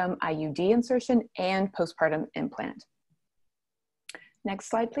postpartum IUD insertion and postpartum implant. Next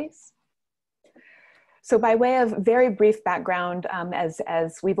slide, please. So by way of very brief background,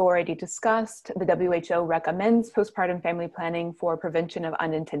 as we've already discussed, the WHO recommends postpartum family planning for prevention of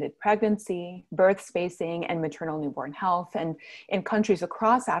unintended pregnancy, birth spacing, and maternal newborn health. And in countries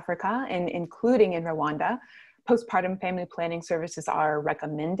across Africa, and including in Rwanda, postpartum family planning services are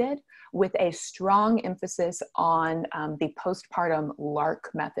recommended, with a strong emphasis on the postpartum LARC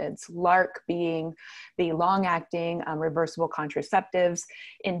methods, LARC being the long-acting reversible contraceptives.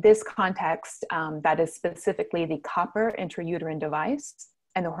 In this context, that is specifically the copper intrauterine device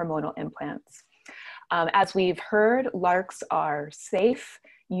and the hormonal implants. As we've heard, LARCs are safe,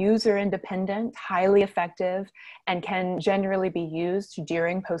 user-independent, highly effective, and can generally be used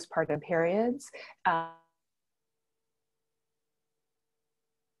during postpartum periods.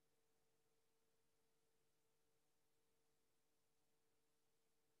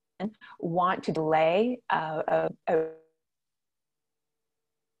 Want to delay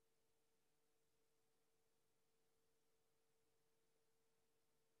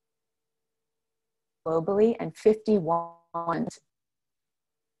globally, and 51.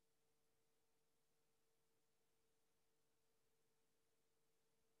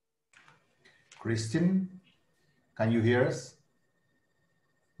 Kristin, can you hear us?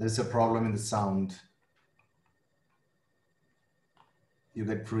 There's a problem in the sound. You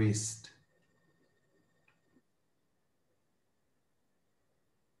get freezed.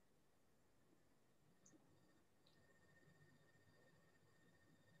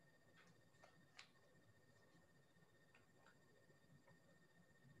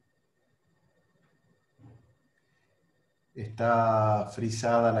 Está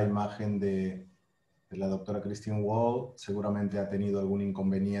frisada la imagen de La doctora Christine Wall seguramente ha tenido algún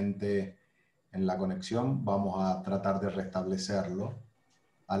inconveniente en la conexión. Vamos a tratar de restablecerlo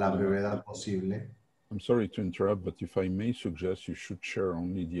a la brevedad posible. I'm sorry to interrupt, but if I may suggest, you should share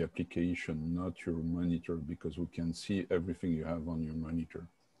only the application, not your monitor, because we can see everything you have on your monitor.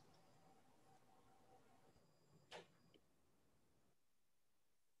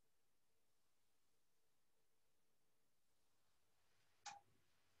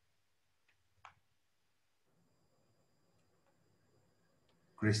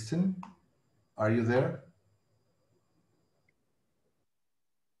 Kristen, are you there?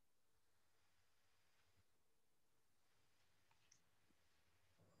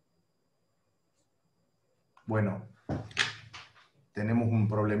 Bueno, tenemos un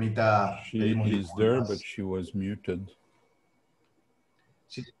problemita. She is there, but she was muted.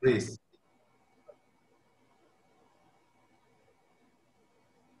 She's freeze.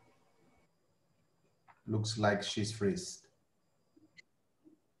 Looks like she's freezed.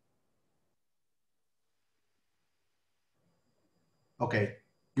 Okay,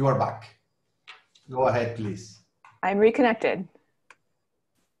 you are back. Go ahead, please. I'm reconnected.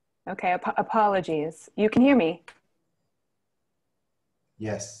 Okay, apologies. You can hear me?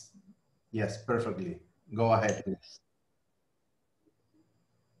 Yes, yes, perfectly. Go ahead, please.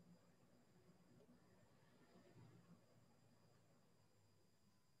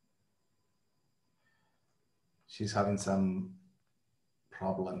 She's having some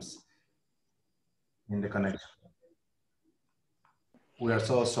problems in the connection. We are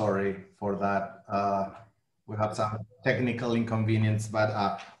so sorry for that. We have some technical inconvenience,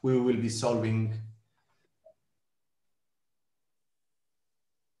 but we will be solving.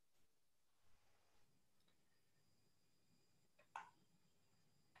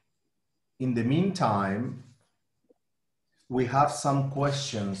 In the meantime, we have some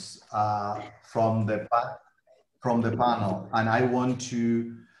questions from the panel, and I want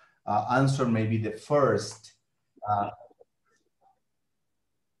to answer maybe the first.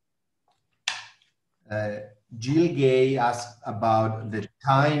 Jill Gay asked about the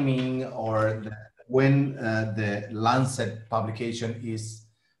timing or when the Lancet publication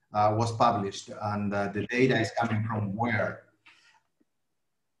was published, and the data is coming from where.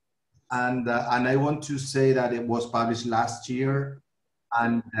 And I want to say that it was published last year,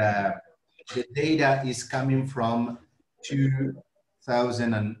 and the data is coming from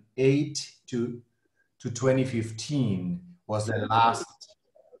 2008 to 2015 was the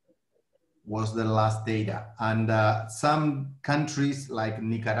last data. And some countries like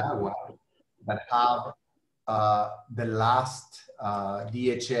Nicaragua that have the last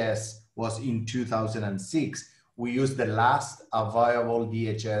DHS was in 2006. We use the last available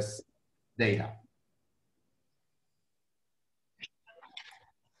DHS data.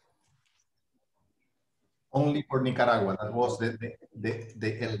 Only for Nicaragua, that was the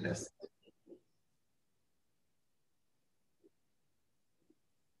eldest.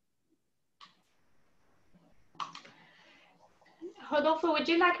 Rodolfo, would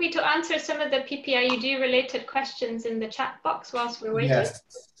you like me to answer some of the PPIUD related questions in the chat box whilst we're waiting? Yes,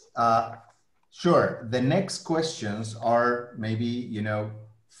 sure. The next questions are maybe,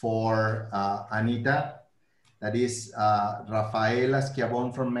 for Anita. That is, Rafael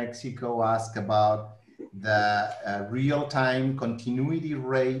Esquiabon from Mexico asked about the real-time continuity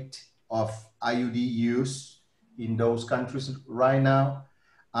rate of IUD use in those countries right now,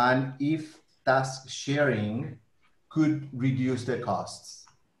 and if task sharing could reduce the costs.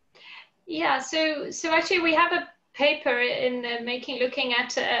 Yeah, so actually we have a paper in the making looking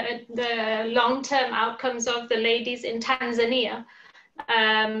at the long-term outcomes of the ladies in Tanzania.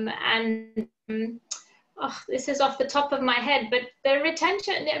 This is off the top of my head, but the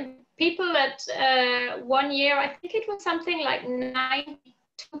retention, people at 1 year, I think it was something like 92%,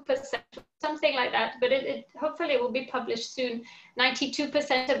 something like that, but it hopefully will be published soon.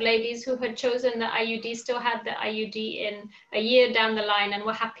 92% of ladies who had chosen the IUD still had the IUD in a year down the line and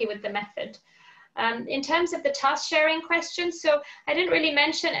were happy with the method. In terms of the task sharing question, so I didn't really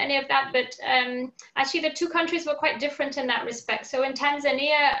mention any of that, but actually the two countries were quite different in that respect. So in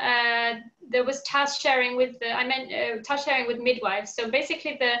Tanzania, there was task sharing with task sharing with midwives. So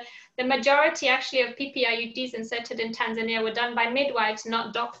basically the majority actually of PPIUDs inserted in Tanzania were done by midwives,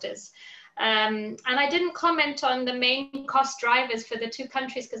 not doctors. And I didn't comment on the main cost drivers for the two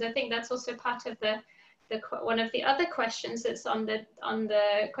countries because I think that's also part of one of the other questions that's on the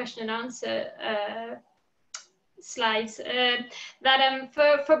question and answer slides.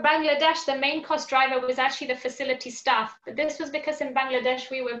 For Bangladesh, the main cost driver was actually the facility staff. But this was because in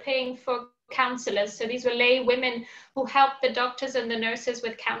Bangladesh we were paying for counselors. So these were lay women who helped the doctors and the nurses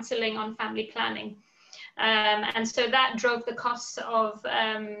with counseling on family planning. And so that drove the costs of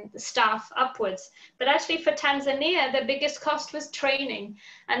staff upwards. But actually for Tanzania, the biggest cost was training.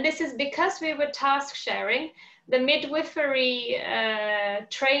 And this is because we were task sharing. The midwifery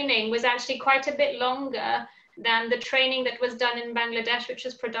training was actually quite a bit longer than the training that was done in Bangladesh, which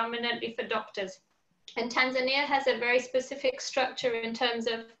was predominantly for doctors. And Tanzania has a very specific structure in terms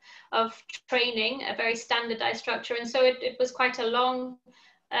of training, a very standardized structure. And so it was quite a long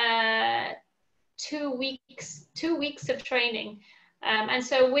 2 weeks of training. And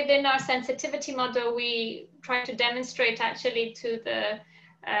so within our sensitivity model, we try to demonstrate actually to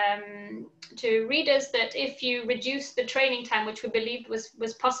readers that if you reduce the training time, which we believed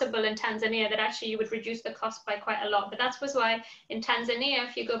was possible in Tanzania, that actually you would reduce the cost by quite a lot. But that was why in Tanzania,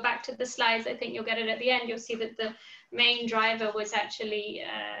 if you go back to the slides, I think you'll get it at the end, you'll see that the main driver was actually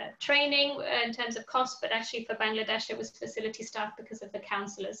training in terms of cost, but actually for Bangladesh, it was facility staff because of the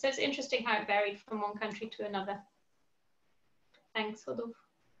counselors. So it's interesting how it varied from one country to another. Thanks, Rodolfo.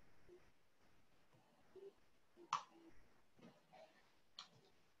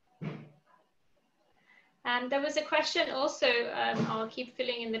 And there was a question also, I'll keep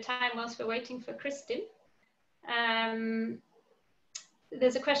filling in the time whilst we're waiting for Kristin.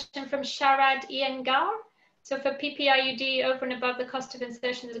 There's a question from Sharad Iyengar. So for PPIUD, over and above the cost of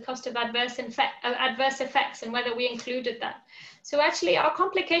insertion, there's a cost of adverse effects and whether we included that. So actually our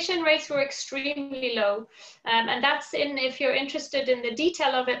complication rates were extremely low. And that's if you're interested in the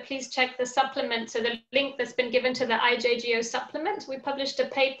detail of it, please check the supplement. So the link that's been given to the IJGO supplement, we published a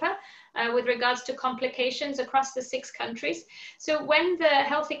paper with regards to complications across the 6 countries. So when the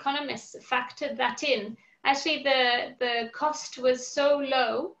health economists factored that in, actually the cost was so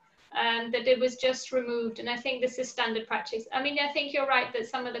low that it was just removed. And I think this is standard practice. I mean, I think you're right that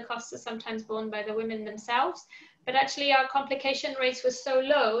some of the costs are sometimes borne by the women themselves, but actually our complication rates were so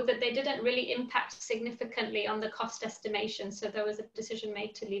low that they didn't really impact significantly on the cost estimation. So there was a decision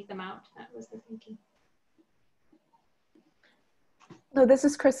made to leave them out. That was the thinking. No, this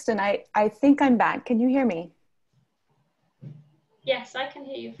is Kristin. I think I'm back. Can you hear me? Yes, I can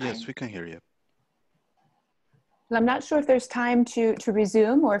hear you fine. Yes, we can hear you. Well, I'm not sure if there's time to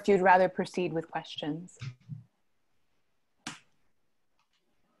resume or if you'd rather proceed with questions.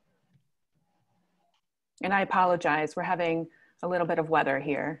 And I apologize, we're having a little bit of weather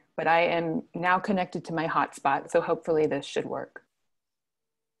here, but I am now connected to my hotspot, so hopefully this should work.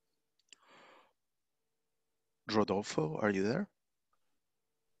 Rodolfo, are you there?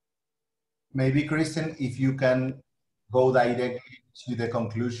 Maybe, Kristin, if you can go directly to the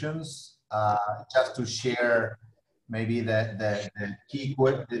conclusions, just to share maybe the key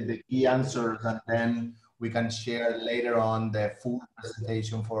answers, and then we can share later on the full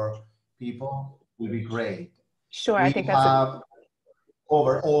presentation for people, will be great. Sure, I think that's have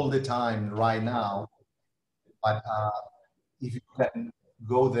over all the time right now, but if you can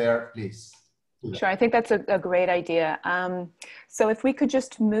go there, please. Sure, I think that's a great idea. So if we could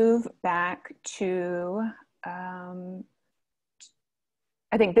just move back to,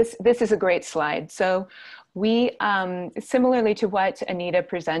 I think this is a great slide. So we, similarly to what Anita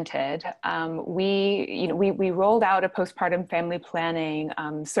presented, we rolled out a postpartum family planning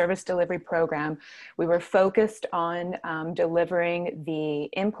service delivery program. We were focused on delivering the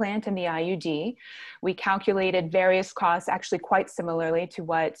implant and the IUD. We calculated various costs, actually quite similarly to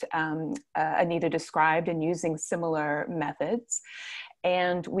what Anita described, and using similar methods.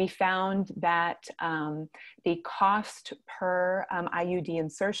 And we found that the cost per IUD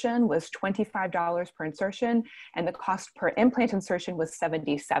insertion was $25 per insertion, and the cost per implant insertion was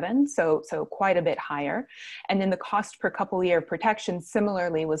 $77, so quite a bit higher. And then the cost per couple year protection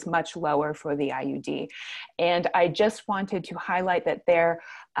similarly was much lower for the IUD. And I just wanted to highlight that there,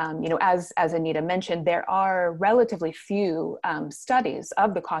 as Anita mentioned, there are relatively few studies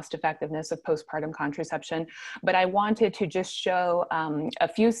of the cost effectiveness of postpartum contraception, but I wanted to just show a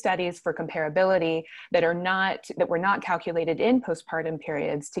few studies for comparability that were not calculated in postpartum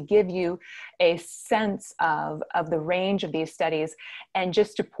periods, to give you a sense of the range of these studies, and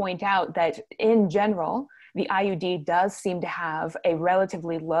just to point out that in general, the IUD does seem to have a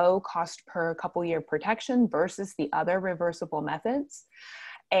relatively low cost per couple year protection versus the other reversible methods,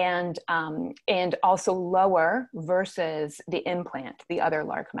 and also lower versus the implant, the other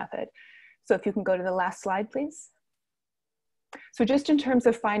LARC method. So if you can go to the last slide, please. So just in terms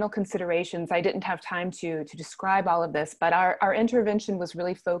of final considerations, I didn't have time to describe all of this, but our intervention was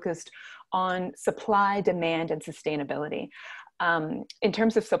really focused on supply, demand, and sustainability. In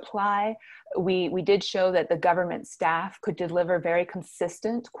terms of supply, we did show that the government staff could deliver very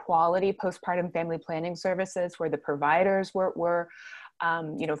consistent quality postpartum family planning services, where the providers were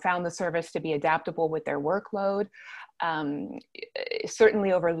found the service to be adaptable with their workload.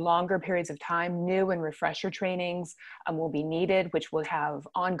 Certainly over longer periods of time, new and refresher trainings will be needed, which will have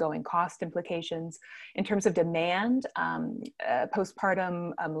ongoing cost implications. In terms of demand,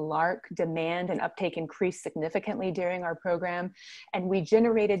 postpartum LARC demand and uptake increased significantly during our program, and we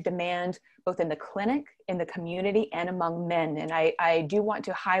generated demand both in the clinic, in the community, and among men. And I do want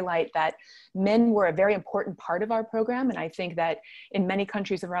to highlight that men were a very important part of our program, and I think that in many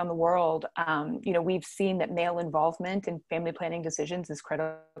countries around the world, we've seen that male involvement in family planning decisions is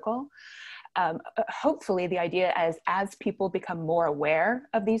critical. Hopefully the idea is as people become more aware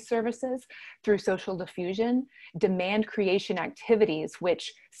of these services through social diffusion, demand creation activities,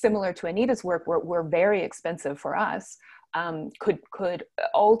 which similar to Anita's work were very expensive for us, could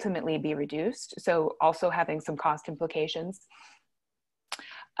ultimately be reduced. So also having some cost implications.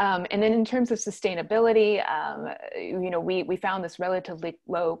 And then in terms of sustainability, we found this relatively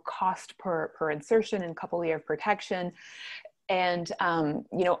low cost per insertion and couple year protection. And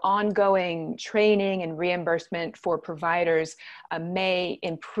ongoing training and reimbursement for providers may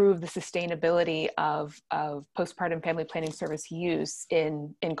improve the sustainability of postpartum family planning service use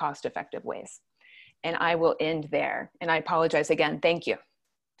in cost-effective ways. And I will end there. And I apologize again. Thank you.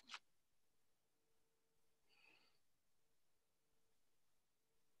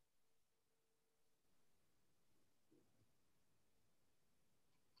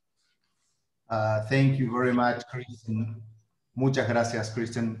 Thank you very much, Kristen. Muchas gracias,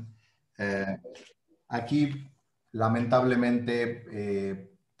 Kristen. Aquí, lamentablemente,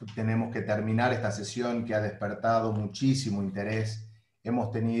 tenemos que terminar esta sesión que ha despertado muchísimo interés.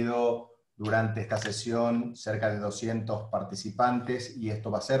 Hemos tenido durante esta sesión cerca de 200 participantes y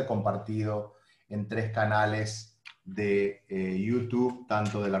esto va a ser compartido en 3 canales de YouTube,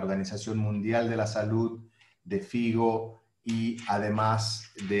 tanto de la Organización Mundial de la Salud, de FIGO y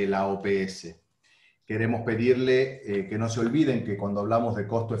además de la OPS. Queremos pedirle que no se olviden que cuando hablamos de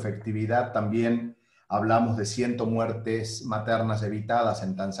costo-efectividad también hablamos de 100 muertes maternas evitadas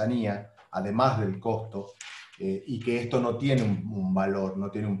en Tanzania, además del costo, y que esto no tiene un valor, no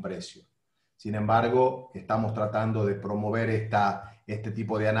tiene un precio. Sin embargo, estamos tratando de promover este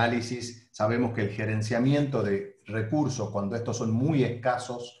tipo de análisis. Sabemos que el gerenciamiento de recursos, cuando estos son muy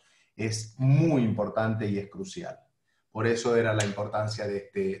escasos, es muy importante y es crucial. Por eso era la importancia de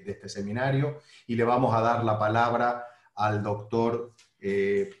este seminario, y le vamos a dar la palabra al doctor,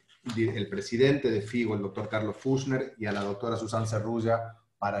 el presidente de FIGO, el doctor Carlos Fuchner, y a la doctora Susan Cerrulla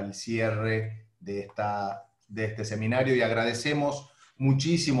para el cierre de este seminario. Y agradecemos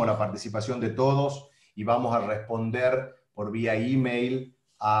muchísimo la participación de todos y vamos a responder por vía email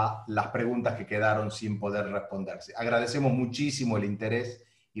a las preguntas que quedaron sin poder responderse. Agradecemos muchísimo el interés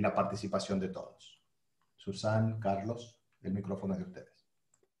y la participación de todos. Susan, Carlos, el micrófono es de ustedes.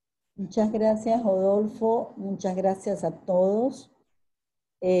 Muchas gracias, Rodolfo. Muchas gracias a todos.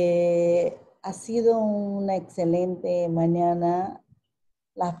 Ha sido una excelente mañana,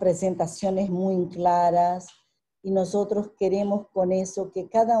 las presentaciones muy claras, y nosotros queremos con eso que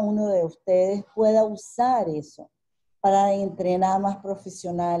cada uno de ustedes pueda usar eso para entrenar más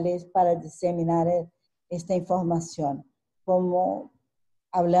profesionales, para diseminar esta información. Como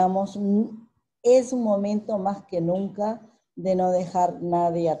hablamos, es un momento más que nunca de no dejar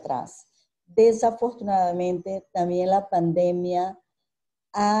nadie atrás. Desafortunadamente, también la pandemia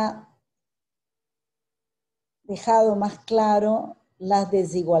ha dejado más claro las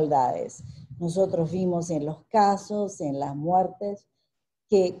desigualdades. Nosotros vimos en los casos, en las muertes,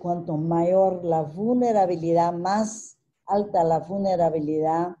 que cuanto mayor la vulnerabilidad, más alta la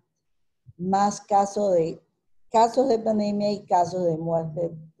vulnerabilidad, más casos de pandemia y casos de muerte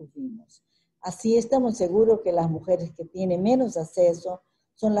tuvimos. Así estamos seguros que las mujeres que tienen menos acceso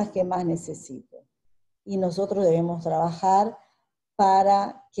son las que más necesitan. Y nosotros debemos trabajar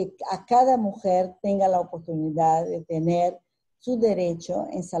para que a cada mujer tenga la oportunidad de tener su derecho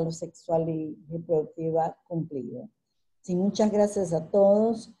en salud sexual y reproductiva cumplido. Sí, muchas gracias a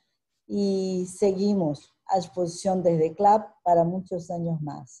todos y seguimos a disposición desde CLAP para muchos años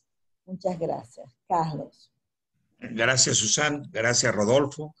más. Muchas gracias. Carlos. Gracias, Susan. Gracias,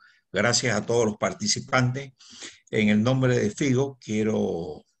 Rodolfo. Gracias a todos los participantes. En el nombre de FIGO,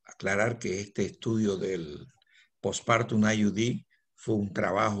 quiero aclarar que este estudio del Post-Partum IUD fue un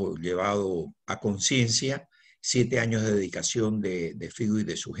trabajo llevado a conciencia, 7 años de dedicación de FIGO y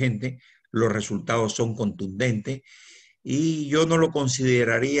de su gente. Los resultados son contundentes y yo no lo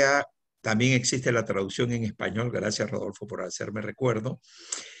consideraría, también existe la traducción en español, gracias Rodolfo por hacerme recuerdo,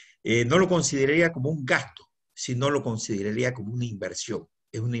 no lo consideraría como un gasto, sino lo consideraría como una inversión.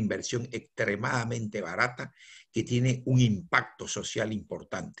 es una inversión extremadamente barata que tiene un impacto social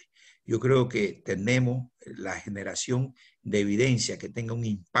importante. Yo creo que tenemos la generación de evidencia que tenga un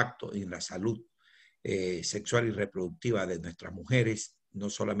impacto en la salud sexual y reproductiva de nuestras mujeres, no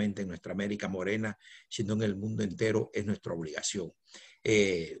solamente en nuestra América morena, sino en el mundo entero, es nuestra obligación.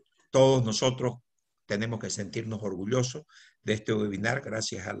 Todos nosotros tenemos que sentirnos orgullosos de este webinar,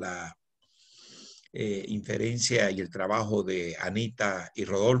 gracias a la inferencia y el trabajo de Anita y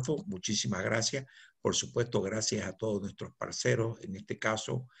Rodolfo. Muchísimas gracias. Por supuesto, gracias a todos nuestros parceros, en este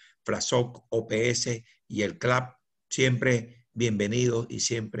caso, FLASOG, OPS y el CLAP, siempre bienvenidos y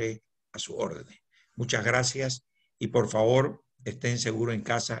siempre a sus órdenes. Muchas gracias y por favor, estén seguros en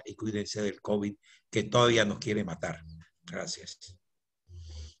casa y cuídense del COVID, que todavía nos quiere matar. Gracias.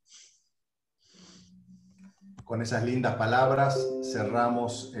 Con esas lindas palabras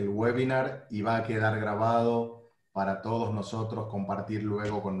cerramos el webinar y va a quedar grabado para todos nosotros compartir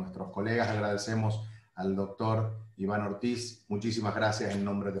luego con nuestros colegas. Agradecemos al doctor Iván Ortiz. Muchísimas gracias en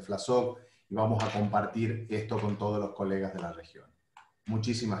nombre de FLASOG y vamos a compartir esto con todos los colegas de la región.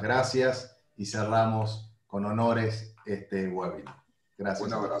 Muchísimas gracias y cerramos con honores este webinar. Gracias.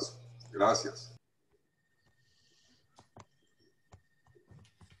 Un abrazo. Gracias.